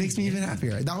that makes me even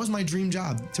happier. That was my dream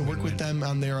job, to work with them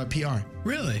on their PR.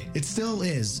 Really? It still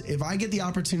is. If I get the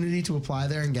opportunity to apply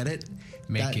there and get it,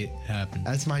 make it happen.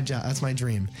 That's my job. That's my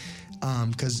dream,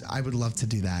 because I would love to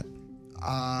do that.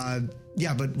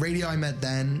 But radio I met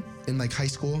then in high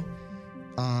school,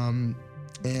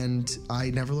 and I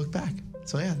never looked back.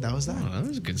 So yeah, that was that. Oh, that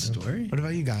was a good story. What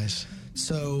about you guys?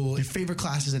 So your favorite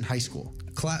classes in high school?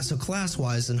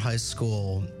 Class-wise in high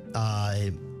school,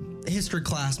 history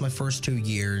class, my first 2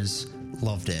 years,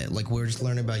 loved it. We were just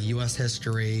learning about U.S.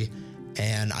 history,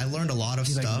 and I learned a lot of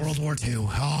stuff. World War II.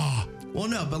 Oh. Well,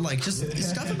 no, but just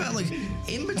stuff about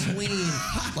in between,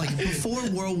 before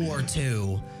World War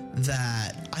II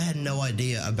that I had no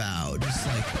idea about.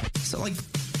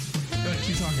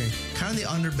 Keep talking. Kind of the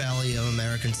underbelly of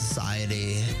American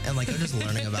society, and I'm just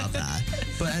learning about that.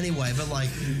 But anyway,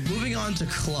 moving on to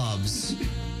clubs.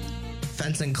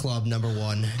 Fencing club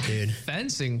 #1, dude.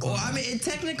 Fencing club? Well, I mean, it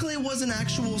technically was an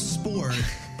actual sport,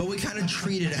 but we kind of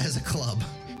treat it as a club.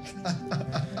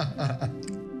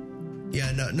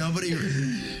 Yeah, nobody.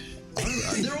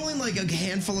 There are only a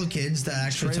handful of kids that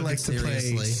actually took it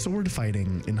seriously. To play sword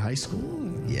fighting in high school.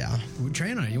 Yeah,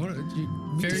 train on. You want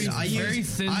very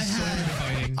thin sword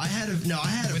fighting. I had a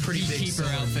pretty big beekeeper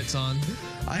sword. outfits on.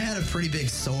 I had a pretty big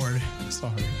sword.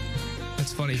 Sorry.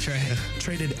 That's funny, Trey.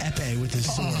 Traded epee with his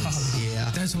swords.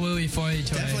 Yeah. That's really funny,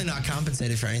 Trey. Definitely not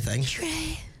compensated for anything.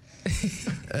 Trey.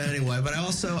 Anyway, but I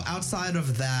also, outside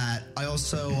of that,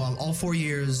 all 4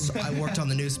 years, I worked on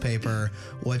the newspaper,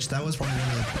 which that was probably one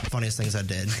of the funniest things I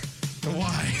did.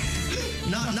 Why?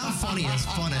 Not funniest,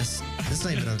 funnest. This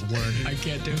ain't even a word. I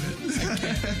can't do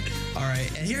it. All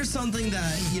right, and here's something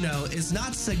that, is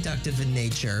not seductive in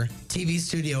nature. TV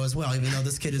studio as well, even though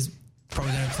this kid is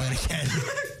probably going to play it again.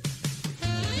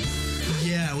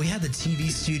 Yeah, we had the TV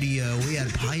studio. We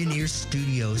had Pioneer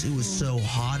Studios. It was so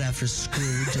hot after school.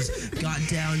 We just got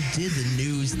down, did the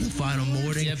news the final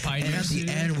morning. Yeah, Pioneer and at the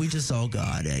Studio. end, we just all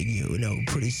got,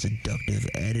 pretty seductive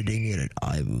editing it at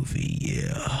iMovie.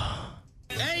 Yeah.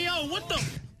 Hey, yo, what the?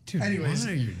 Dude, Anyways,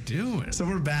 what are you doing? So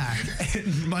we're back.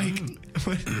 Mike,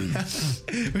 what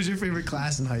was your favorite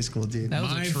class in high school, dude? That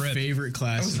was My a trip. favorite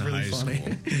class That was in really high funny.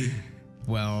 school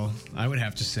Well, I would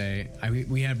have to say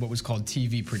we had what was called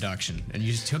TV production, and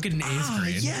you just took it in 8th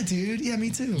grade. Yeah, dude. Yeah, me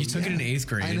too. You took it in 8th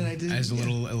grade I did, as a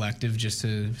little elective just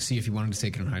to see if you wanted to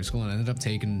take it in high school, and I ended up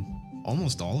taking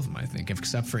almost all of them, I think,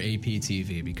 except for AP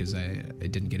TV because I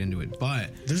didn't get into it.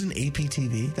 But there's an AP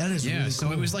TV? That is really so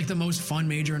cool. it was like the most fun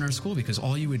major in our school because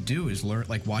all you would do is learn,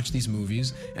 like watch these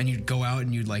movies, and you'd go out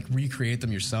and you'd like recreate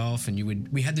them yourself, and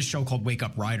we had this show called Wake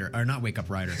Up Waldwick.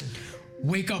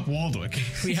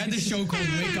 We had this show called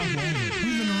Wake Up Waldwick.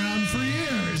 We've been around for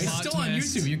years. It's still on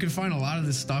YouTube. You can find a lot of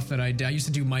the stuff that I did. I used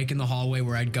to do Mike in the Hallway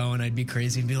where I'd go and I'd be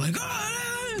crazy and be like,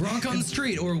 Bronk on the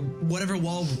Street or whatever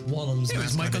Waldham's. It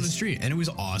was Mike on the Street, and it was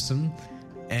awesome.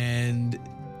 And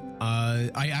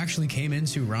I actually came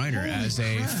into Ryder as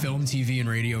a film, TV, and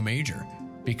radio major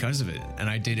because of it. And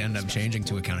I did end up changing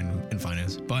to accounting and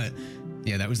finance. But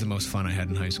yeah, that was the most fun I had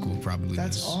in high school, probably.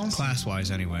 That's awesome.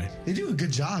 Class-wise, anyway. They do a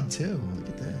good job, too. Look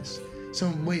at this.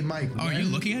 So, wait, Mike. Oh, are you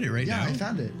looking at it right now? Yeah, I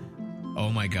found it.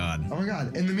 Oh, my God. Oh, my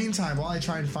God. In the meantime, while I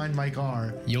try and find Mike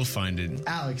R. You'll find it.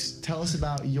 Alex, tell us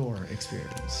about your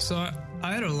experience. So,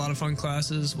 I had a lot of fun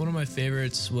classes. One of my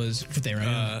favorites was...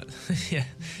 yeah.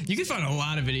 You can find a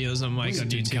lot of videos on Mike on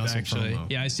YouTube, actually.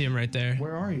 Promo. Yeah, I see him right there.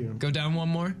 Where are you? Go down one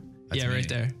more. That's me. Right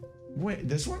there. Wait,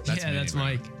 this one? That's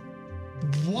Mike.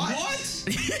 What?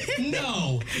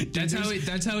 No. That's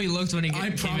how he looked when he came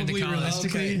into college.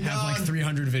 Realistically have like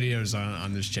 300 videos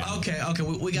on this channel. Okay,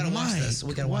 we gotta watch this.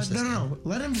 We gotta watch this. No.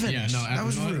 Let him finish. Yeah, no, that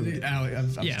was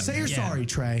rude. Say you're sorry,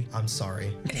 Trey. I'm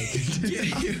sorry.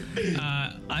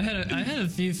 I had a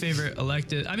few favorite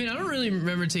electives. I mean, I don't really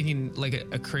remember taking like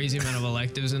a crazy amount of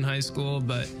electives in high school,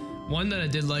 but one that I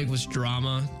did like was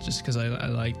drama, just because I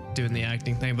like doing the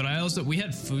acting thing. But we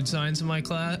had food science in my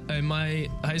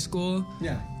high school.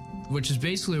 Yeah. Which is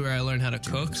basically where I learned how to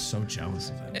cook. I'm so jealous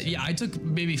of that. Yeah, I took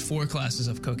maybe 4 classes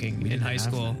of cooking in high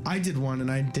school. I did one,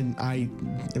 and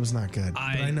it was not good. But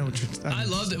I know what you're. I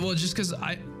loved it. Well, just because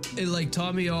it like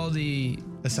taught me all the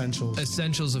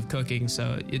essentials of cooking.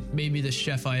 So it made me the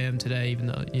chef I am today. Even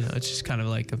though it's just kind of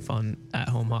like a fun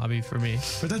at-home hobby for me.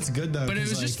 But that's good though. But it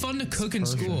was just fun to cook in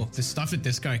school. The stuff that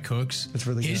this guy cooks, it's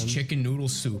really his good. chicken noodle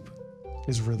soup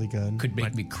is really good. Could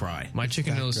make me cry. My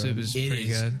chicken noodle soup is pretty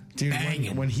good. Dude,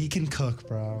 when he can cook,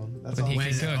 bro. That's when all he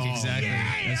can cook, exactly.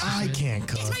 Yeah. I can't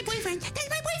cook. That's my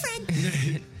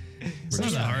boyfriend. It's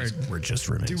not hard. We're just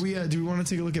roommates. Do we want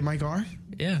to take a look at Mike R?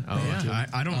 Yeah.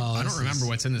 I don't remember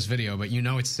what's in this video, but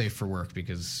it's safe for work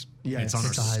because it's on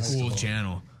our school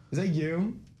channel. Is that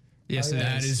you? Yes,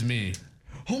 that is me.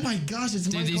 Oh my gosh,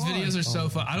 it's Mike R. These videos are so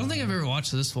fun. I don't think I've ever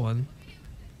watched this one.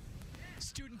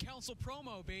 Student council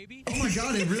promo, baby. Oh my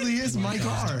God, it really is Mike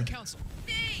R.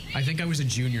 I think I was a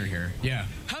junior here. Yeah,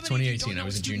 How many 2018. I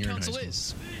was a junior in high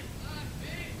school.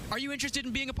 Are you interested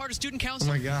in being a part of student council?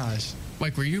 Oh my gosh.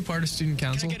 Mike, were you a part of student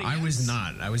council? I was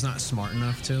not. I was not smart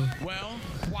enough to. Well,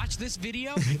 watch this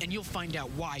video and you'll find out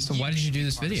why. So why did you do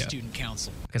this video? Student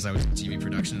council. Because I was in TV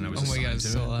production and I was. Oh my God, it's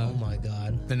so loud. Oh my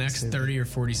God. The next 30 or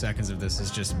 40 seconds of this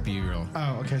is just B-roll.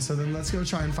 Oh, okay. So then let's go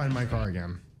try and find Mike R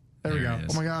again. There we go.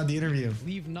 Oh my God, the interview.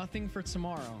 Leave nothing for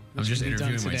tomorrow. I'm just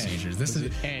interviewing my teachers. This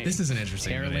is an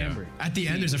interesting Tara video. Lambert. At the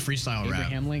end, there's a freestyle rap.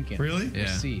 Abraham Lincoln. Really? Yeah.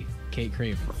 C. Kate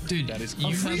Craver. Dude, that is you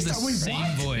have the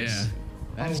same voice.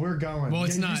 Yeah. Oh, we're going. Well,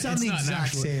 it's not. You sound it's the not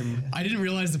exact same. I didn't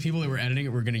realize the people that were editing it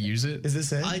were going to use it. Is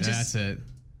this it? That's it.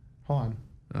 Hold on.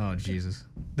 Oh Jesus.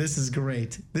 This is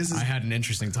great. I had an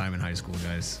interesting time in high school,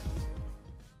 guys.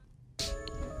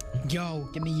 Yo,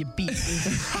 give me your beat.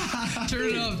 Turn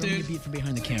it up, dude. Give me your beat from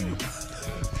behind the camera.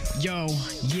 Yo,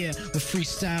 yeah, we're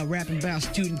freestyle rapping about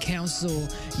student council.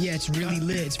 Yeah, it's really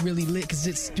lit cause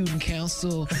it's student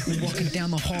council. We're walking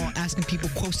down the hall asking people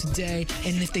quotes today,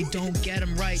 and if they don't get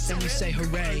them right, then we say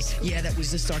hooray. Yeah, that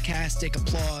was just sarcastic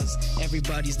applause.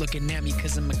 Everybody's looking at me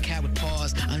cause I'm a cat with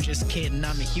paws. I'm just kidding,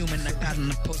 I'm a human, I got an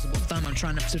opposable thumb. I'm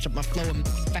trying to switch up my flow and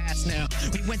fast now.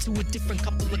 We went to a different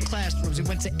couple of classrooms. We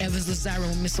went to Evans Lazaro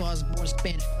and Miss Osborne's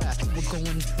Spanish class. We're going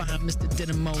to find Mr.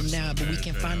 Dynamo now, but we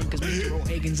can't find him cause Mr.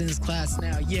 O'Hagan's in his class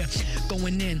now. Yeah,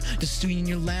 going in the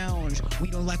senior lounge. We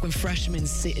don't like when freshmen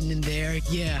sitting in there.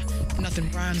 Yeah,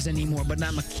 nothing rhymes anymore, but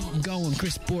I'ma keep going.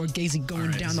 Chris Borghese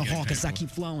going down the hall cause I keep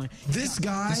flowing. This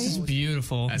guy. This is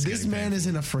beautiful. This man is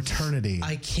in a fraternity.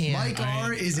 I can't. Mike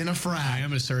R is in a frat. I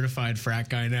am a certified frat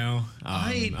guy now.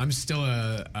 I'm still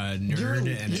a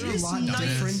nerd. You're a lot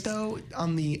different though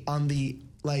on the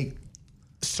like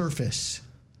surface.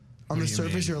 On the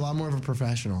surface, you're a lot more of a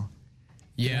professional.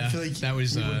 Yeah, I feel like that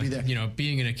was would be there.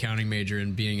 Being an accounting major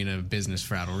and being in a business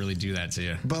frat will really do that to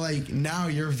you. But like now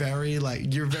you're very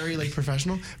like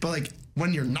professional. But like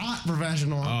when you're not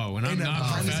professional. Oh, when I'm in a not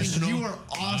behind the scenes, professional, you are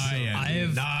awesome. I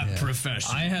am not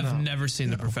professional. I have never seen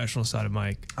the professional side of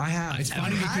Mike. I have. It's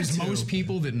funny because most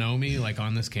people that know me, like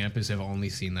on this campus, have only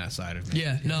seen that side of me.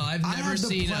 Yeah, no, I've I never had the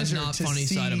seen a pleasure not to funny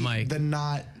side of see Mike. The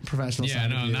not professional Yeah,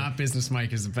 side no, of you. not business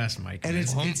Mike is the best Mike. And man.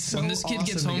 it's so when this kid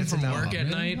gets awesome to home get to from know work him.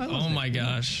 at night, oh my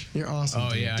gosh. You're awesome.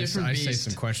 Oh dude. yeah, I say beast.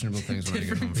 some questionable things when I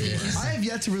get home from work. I have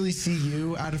yet to really see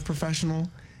you out of professional.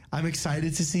 I'm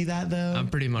excited to see that though. I'm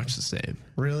pretty much the same.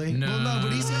 Really? No. Well, no,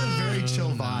 but he's got a very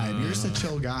chill vibe. You're just a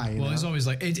chill guy. You Well, know? he's always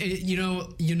like, you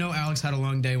know, Alex had a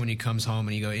long day when he comes home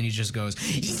and he just goes.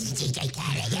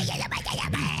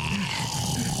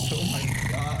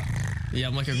 Yeah,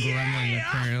 I'm like a gremlin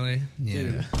apparently.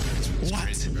 Yeah. What?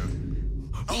 Crazy, bro.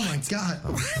 Oh my god.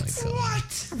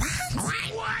 What?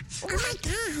 What? Oh my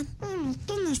god. Oh my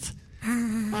goodness.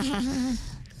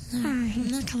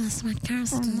 Nicholas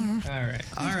McCarthy.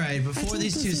 All right. Before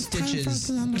these two Stitches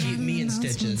keep me in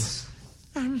stitches.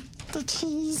 The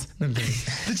cheese.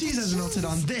 The cheese hasn't melted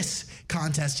on this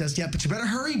contest just yet, but you better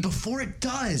hurry before it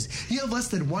does. You have less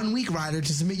than 1 week, Ryder,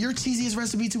 to submit your cheesiest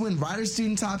recipe to win Ryder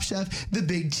Student Top Chef, The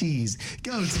Big Cheese.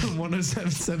 Go to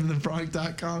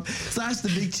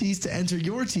 1077thebronx.com/The Big Cheese to enter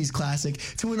your cheese classic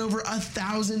to win over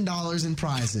 $1,000 in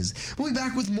prizes. We'll be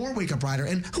back with more Wake Up Ryder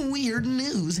and weird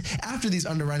news after these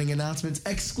underwriting announcements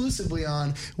exclusively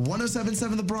on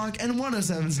 1077 The Bronx and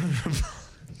 1077 The Bronx.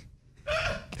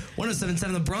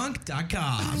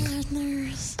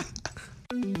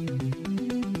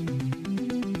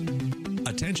 1077thebronx.com.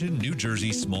 Attention New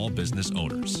Jersey small business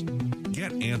owners.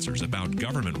 Get answers about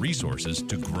government resources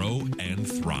to grow and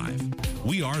thrive.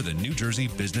 We are the New Jersey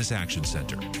Business Action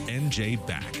Center, NJ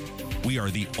BAC. We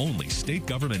are the only state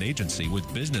government agency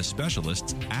with business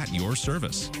specialists at your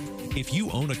service. If you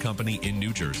own a company in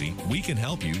New Jersey, we can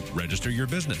help you register your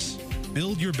business,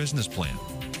 build your business plan,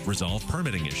 resolve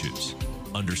permitting issues,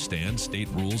 understand state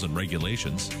rules and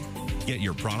regulations, get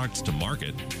your products to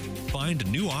market, find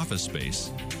new office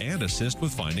space, and assist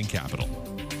with finding capital.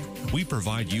 We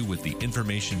provide you with the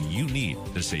information you need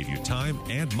to save you time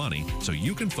and money so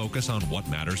you can focus on what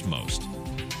matters most.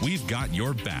 We've got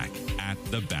your back at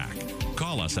the back.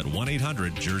 Call us at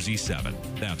 1-800-JERSEY-7.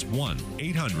 That's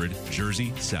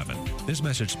 1-800-JERSEY-7. This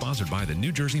message sponsored by the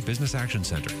New Jersey Business Action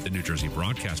Center, the New Jersey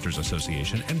Broadcasters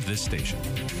Association, and this station.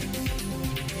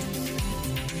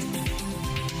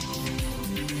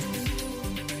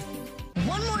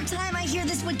 One more time I hear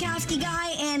this Witkowski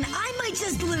guy and I might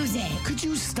just lose it. Could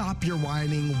you stop your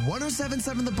whining?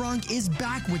 1077 The Bronx is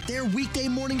back with their weekday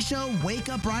morning show, Wake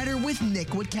Up Ryder with Nick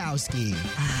Witkowski.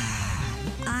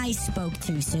 I spoke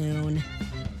too soon.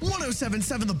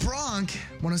 1077 The Bronx,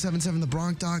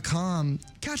 1077thebronx.com.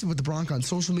 Catch up with The Bronx on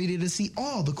social media to see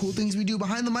all the cool things we do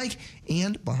behind the mic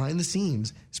and behind the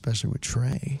scenes, especially with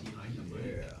Trey.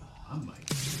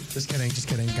 Just kidding,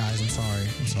 guys. I'm sorry.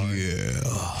 Yeah.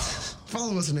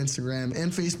 Follow us on Instagram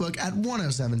and Facebook at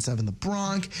 1077 The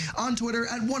Bronx, on Twitter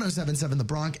at 1077 The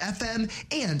Bronx FM,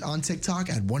 and on TikTok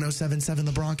at 1077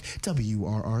 The Bronx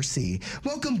WRRC.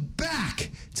 Welcome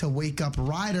back to Wake Up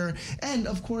Ryder, and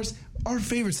of course, our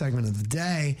favorite segment of the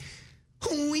day,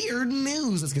 Weird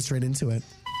News. Let's get straight into it.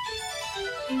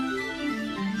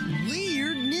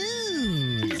 Weird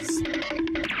news.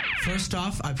 First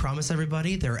off, I promise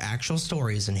everybody there are actual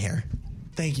stories in here.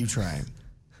 Thank you, Trey.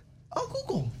 Oh,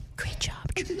 Google. Great job.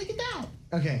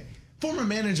 Okay. Former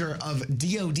manager of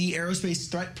DoD Aerospace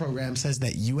Threat Program says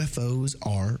that UFOs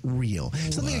are real.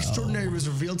 Something extraordinary was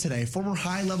revealed today. Former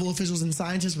high-level officials and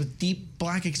scientists with deep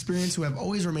black experience who have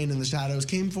always remained in the shadows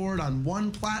came forward on one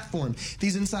platform.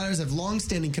 These insiders have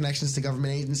long-standing connections to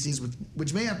government agencies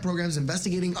which may have programs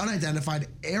investigating unidentified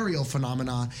aerial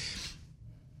phenomena.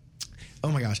 Oh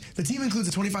my gosh. The team includes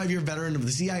a 25-year veteran of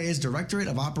the CIA's Directorate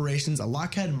of Operations, a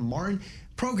Lockheed Martin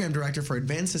Program Director for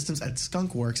Advanced Systems at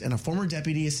Skunk Works, and a former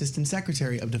Deputy Assistant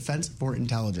Secretary of Defense for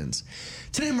Intelligence.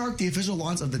 Today marked the official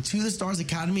launch of the To the Stars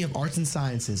Academy of Arts and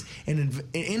Sciences, an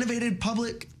innovative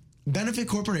public benefit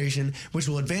corporation which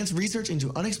will advance research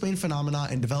into unexplained phenomena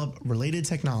and develop related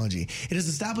technology. It has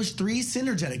established 3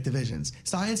 synergetic divisions: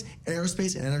 science,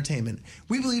 aerospace, and entertainment.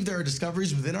 We believe there are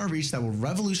discoveries within our reach that will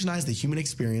revolutionize the human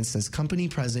experience, says company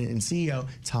president and CEO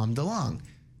Tom DeLonge.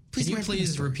 Can you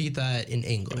please repeat that in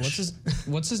English?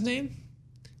 What's his name?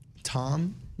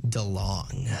 Tom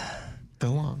DeLonge.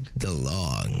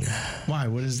 DeLonge. Why?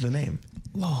 What is the name?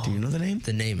 Long. Do you know the name?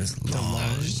 The name is Long.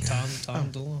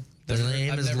 Tom DeLonge. The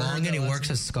name is Long, and he works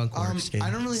at Skunk Works. Dude. I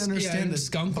don't really understand this.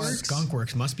 Skunk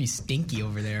Works must be stinky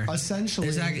over there. Essentially,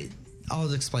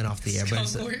 I'll explain off the air.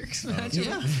 Skunk Works.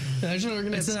 Yeah, imagine we're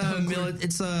gonna.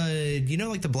 It's a you know,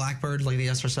 like the Blackbird, like the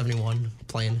SR-71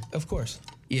 plane. Of course.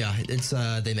 Yeah, it's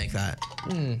they make that.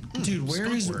 Dude,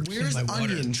 where's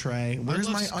onion, Trey? Where's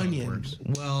my onion?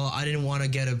 Well, I didn't want to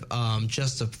get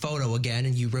just a photo again,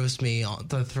 and you roast me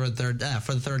for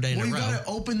the third day in a row. You gotta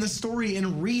open the story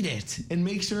and read it and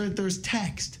make sure that there's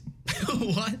text.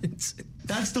 What?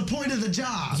 That's the point of the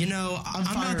job. You know, I'm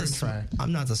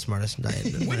not the smartest guy.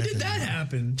 When did that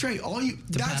happen? Trey,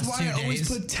 that's why I always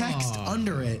put text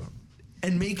under it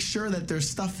and make sure that there's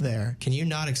stuff there. Can you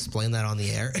not explain that on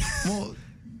the air? Well,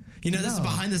 this is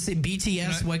behind the scene.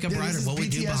 BTS Wake Up Rider. What we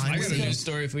do behind the scenes. I got a news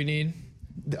story if we need.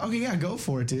 Okay, yeah, go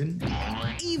for it, dude.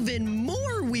 Even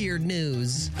more weird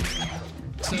news.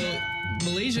 So,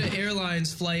 Malaysia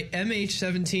Airlines flight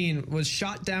MH17 was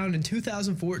shot down in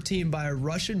 2014 by a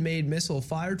Russian-made missile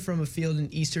fired from a field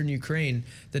in eastern Ukraine.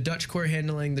 The Dutch court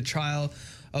handling the trial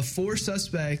of 4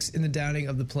 suspects in the downing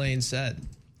of the plane said.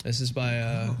 This is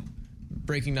by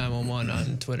Breaking 911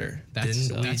 on Twitter.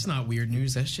 That's not weird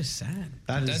news. That's just sad.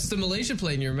 That's the Malaysia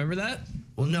plane. You remember that?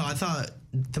 Well, no, I thought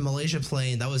the Malaysia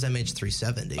plane, that was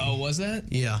MH370. Oh, was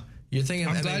that? Yeah. You're thinking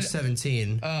of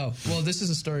MH17. Oh, well, this is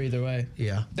a story either way.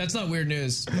 Yeah. That's not weird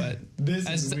news, but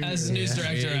as the news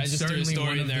director, I just threw a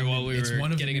story in there while we were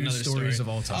getting another story. Of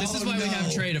all time. This is why we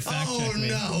have Trey to fact check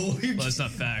me. Oh, no. Well, it's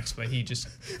not facts, but he just...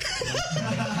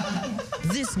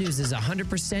 This news is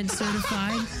 100%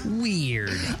 certified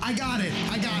weird. I got it.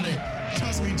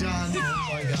 Trust me, John. Oh,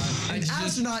 my God. An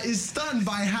astronaut is stunned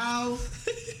by how...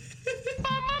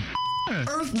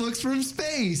 Earth looks from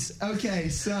space. Okay,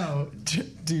 so,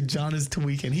 dude, John is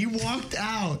tweaking. He walked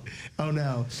out. Oh,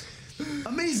 no.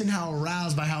 Amazing how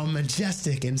aroused by how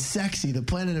majestic and sexy the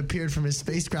planet appeared from his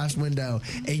spacecraft's window.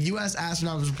 A U.S.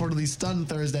 astronaut was reportedly stunned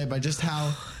Thursday by just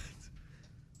how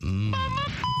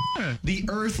the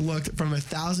Earth looked from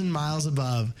 1,000 miles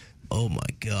above. Oh, my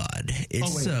God.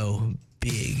 It's so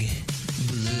big,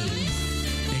 blue,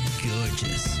 and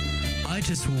gorgeous. I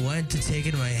just went to take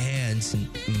it in my hands and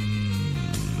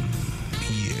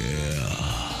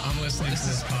I'm listening to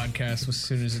this podcast as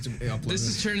soon as it's uploaded. This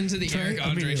is turned into the Eric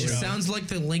Andre show. Sounds like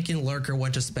the Lincoln Lurker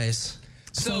went to space.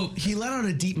 So he let out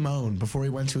a deep moan before he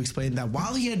went to explain that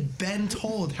while he had been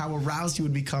told how aroused he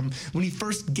would become when he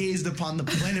first gazed upon the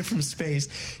planet from space,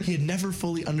 he had never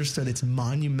fully understood its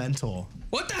monumental...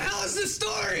 What the hell is this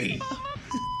story?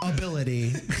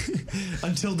 ...ability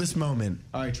until this moment.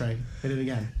 All right, Trey, hit it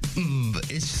again.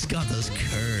 It's just got those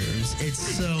curves. It's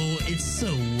so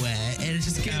wet, and it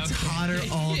just gets hotter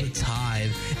all the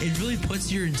time. It really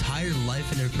puts your entire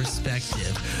life into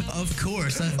perspective. Of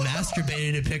course, I've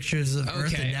masturbated to pictures of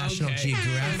Earth and National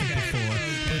Geographic before,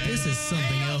 but this is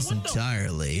something else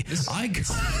entirely. This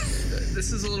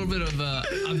is a little bit of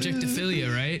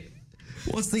objectophilia, right?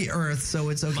 What's the Earth? So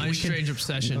it's okay. My strange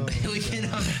obsession. We can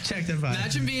objectify.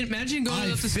 Imagine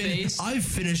going up to space. I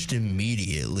finished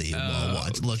immediately while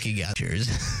looking at yours.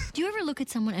 Do you ever look at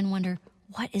someone and wonder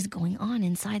what is going on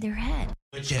inside their head?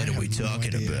 Which head are we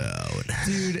talking about?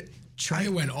 Dude, Trey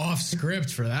went off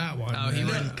script for that one. Oh, he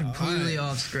went completely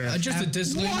off script. Just a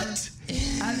disclaimer. What?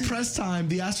 At press time,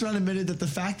 the astronaut admitted that the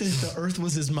fact that the Earth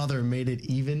was his mother made it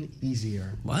even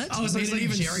easier. What? Oh, so it's like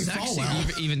even Jerry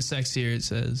sexier. Even sexier, it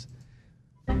says.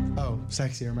 Oh,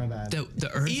 sexier, my bad. The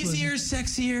Earth easier,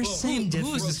 sexier, same difference.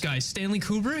 Who is this guy? Stanley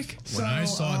Kubrick? When I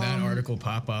saw that article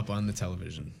pop up on the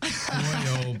television, boy,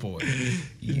 oh boy,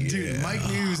 dude, Mike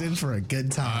News in for a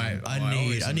good time. I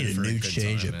need a new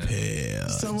change of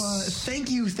pants. So thank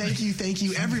you,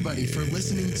 everybody, for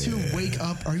listening to Wake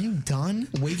Up. Are you done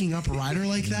waking up Ryder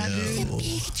like that, dude? The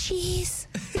big cheese.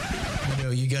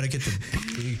 No, you gotta get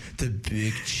the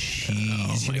big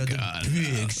cheese. Oh my God. The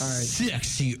big,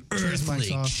 sexy,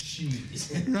 earthly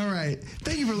cheese. All right.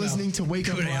 Thank you for listening to Wake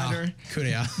Up Ryder.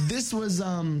 This was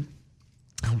oh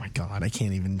my God, I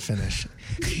can't even finish.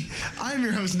 I'm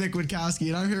your host, Nick Witkowski,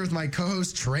 and I'm here with my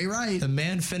co-host, Trey Wright. The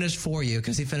man finished for you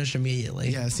because he finished immediately.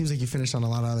 Yeah, it seems like you finished on a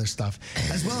lot of other stuff.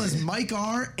 As well as Mike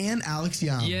R. and Alex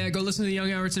Young. Yeah, go listen to the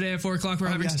Young Hour today at 4 o'clock. We're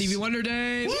having Stevie Wonder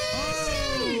Day.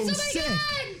 Oh, sick.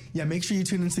 Yeah, make sure you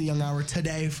tune into the Young Hour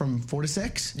today from 4 to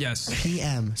 6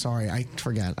 p.m. Sorry, I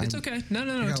forgot. It's okay. No,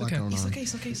 it's okay.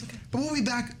 It's okay. But we'll be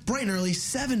back bright and early,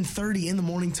 7:30 in the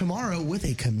morning tomorrow with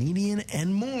a comedian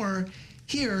and more.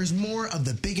 Here's more of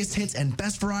the biggest hits and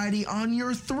best variety on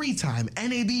your 3-time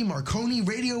NAB Marconi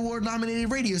Radio Award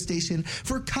nominated radio station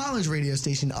for College Radio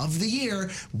Station of the Year,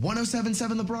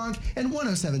 107.7 The Bronx and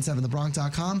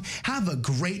 107.7thebronx.com. Have a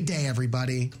great day,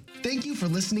 everybody. Thank you for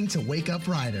listening to Wake Up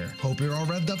Ryder. Hope you're all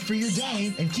revved up for your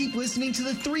day and keep listening to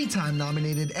the 3-time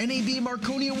nominated NAB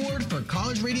Marconi Award for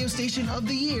College Radio Station of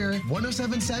the Year,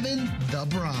 107.7 The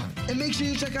Bronx. And make sure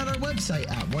you check out our website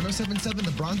at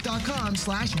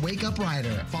 107.7thebronx.com/wakeuprider.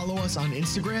 Rider. Follow us on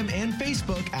Instagram and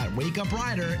Facebook at Wake Up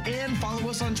Rider, and follow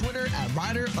us on Twitter at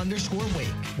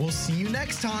Rider_Wake. We'll see you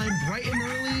next time, bright and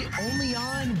early, only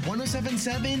on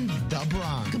 107.7 The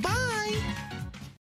Bronx. Goodbye.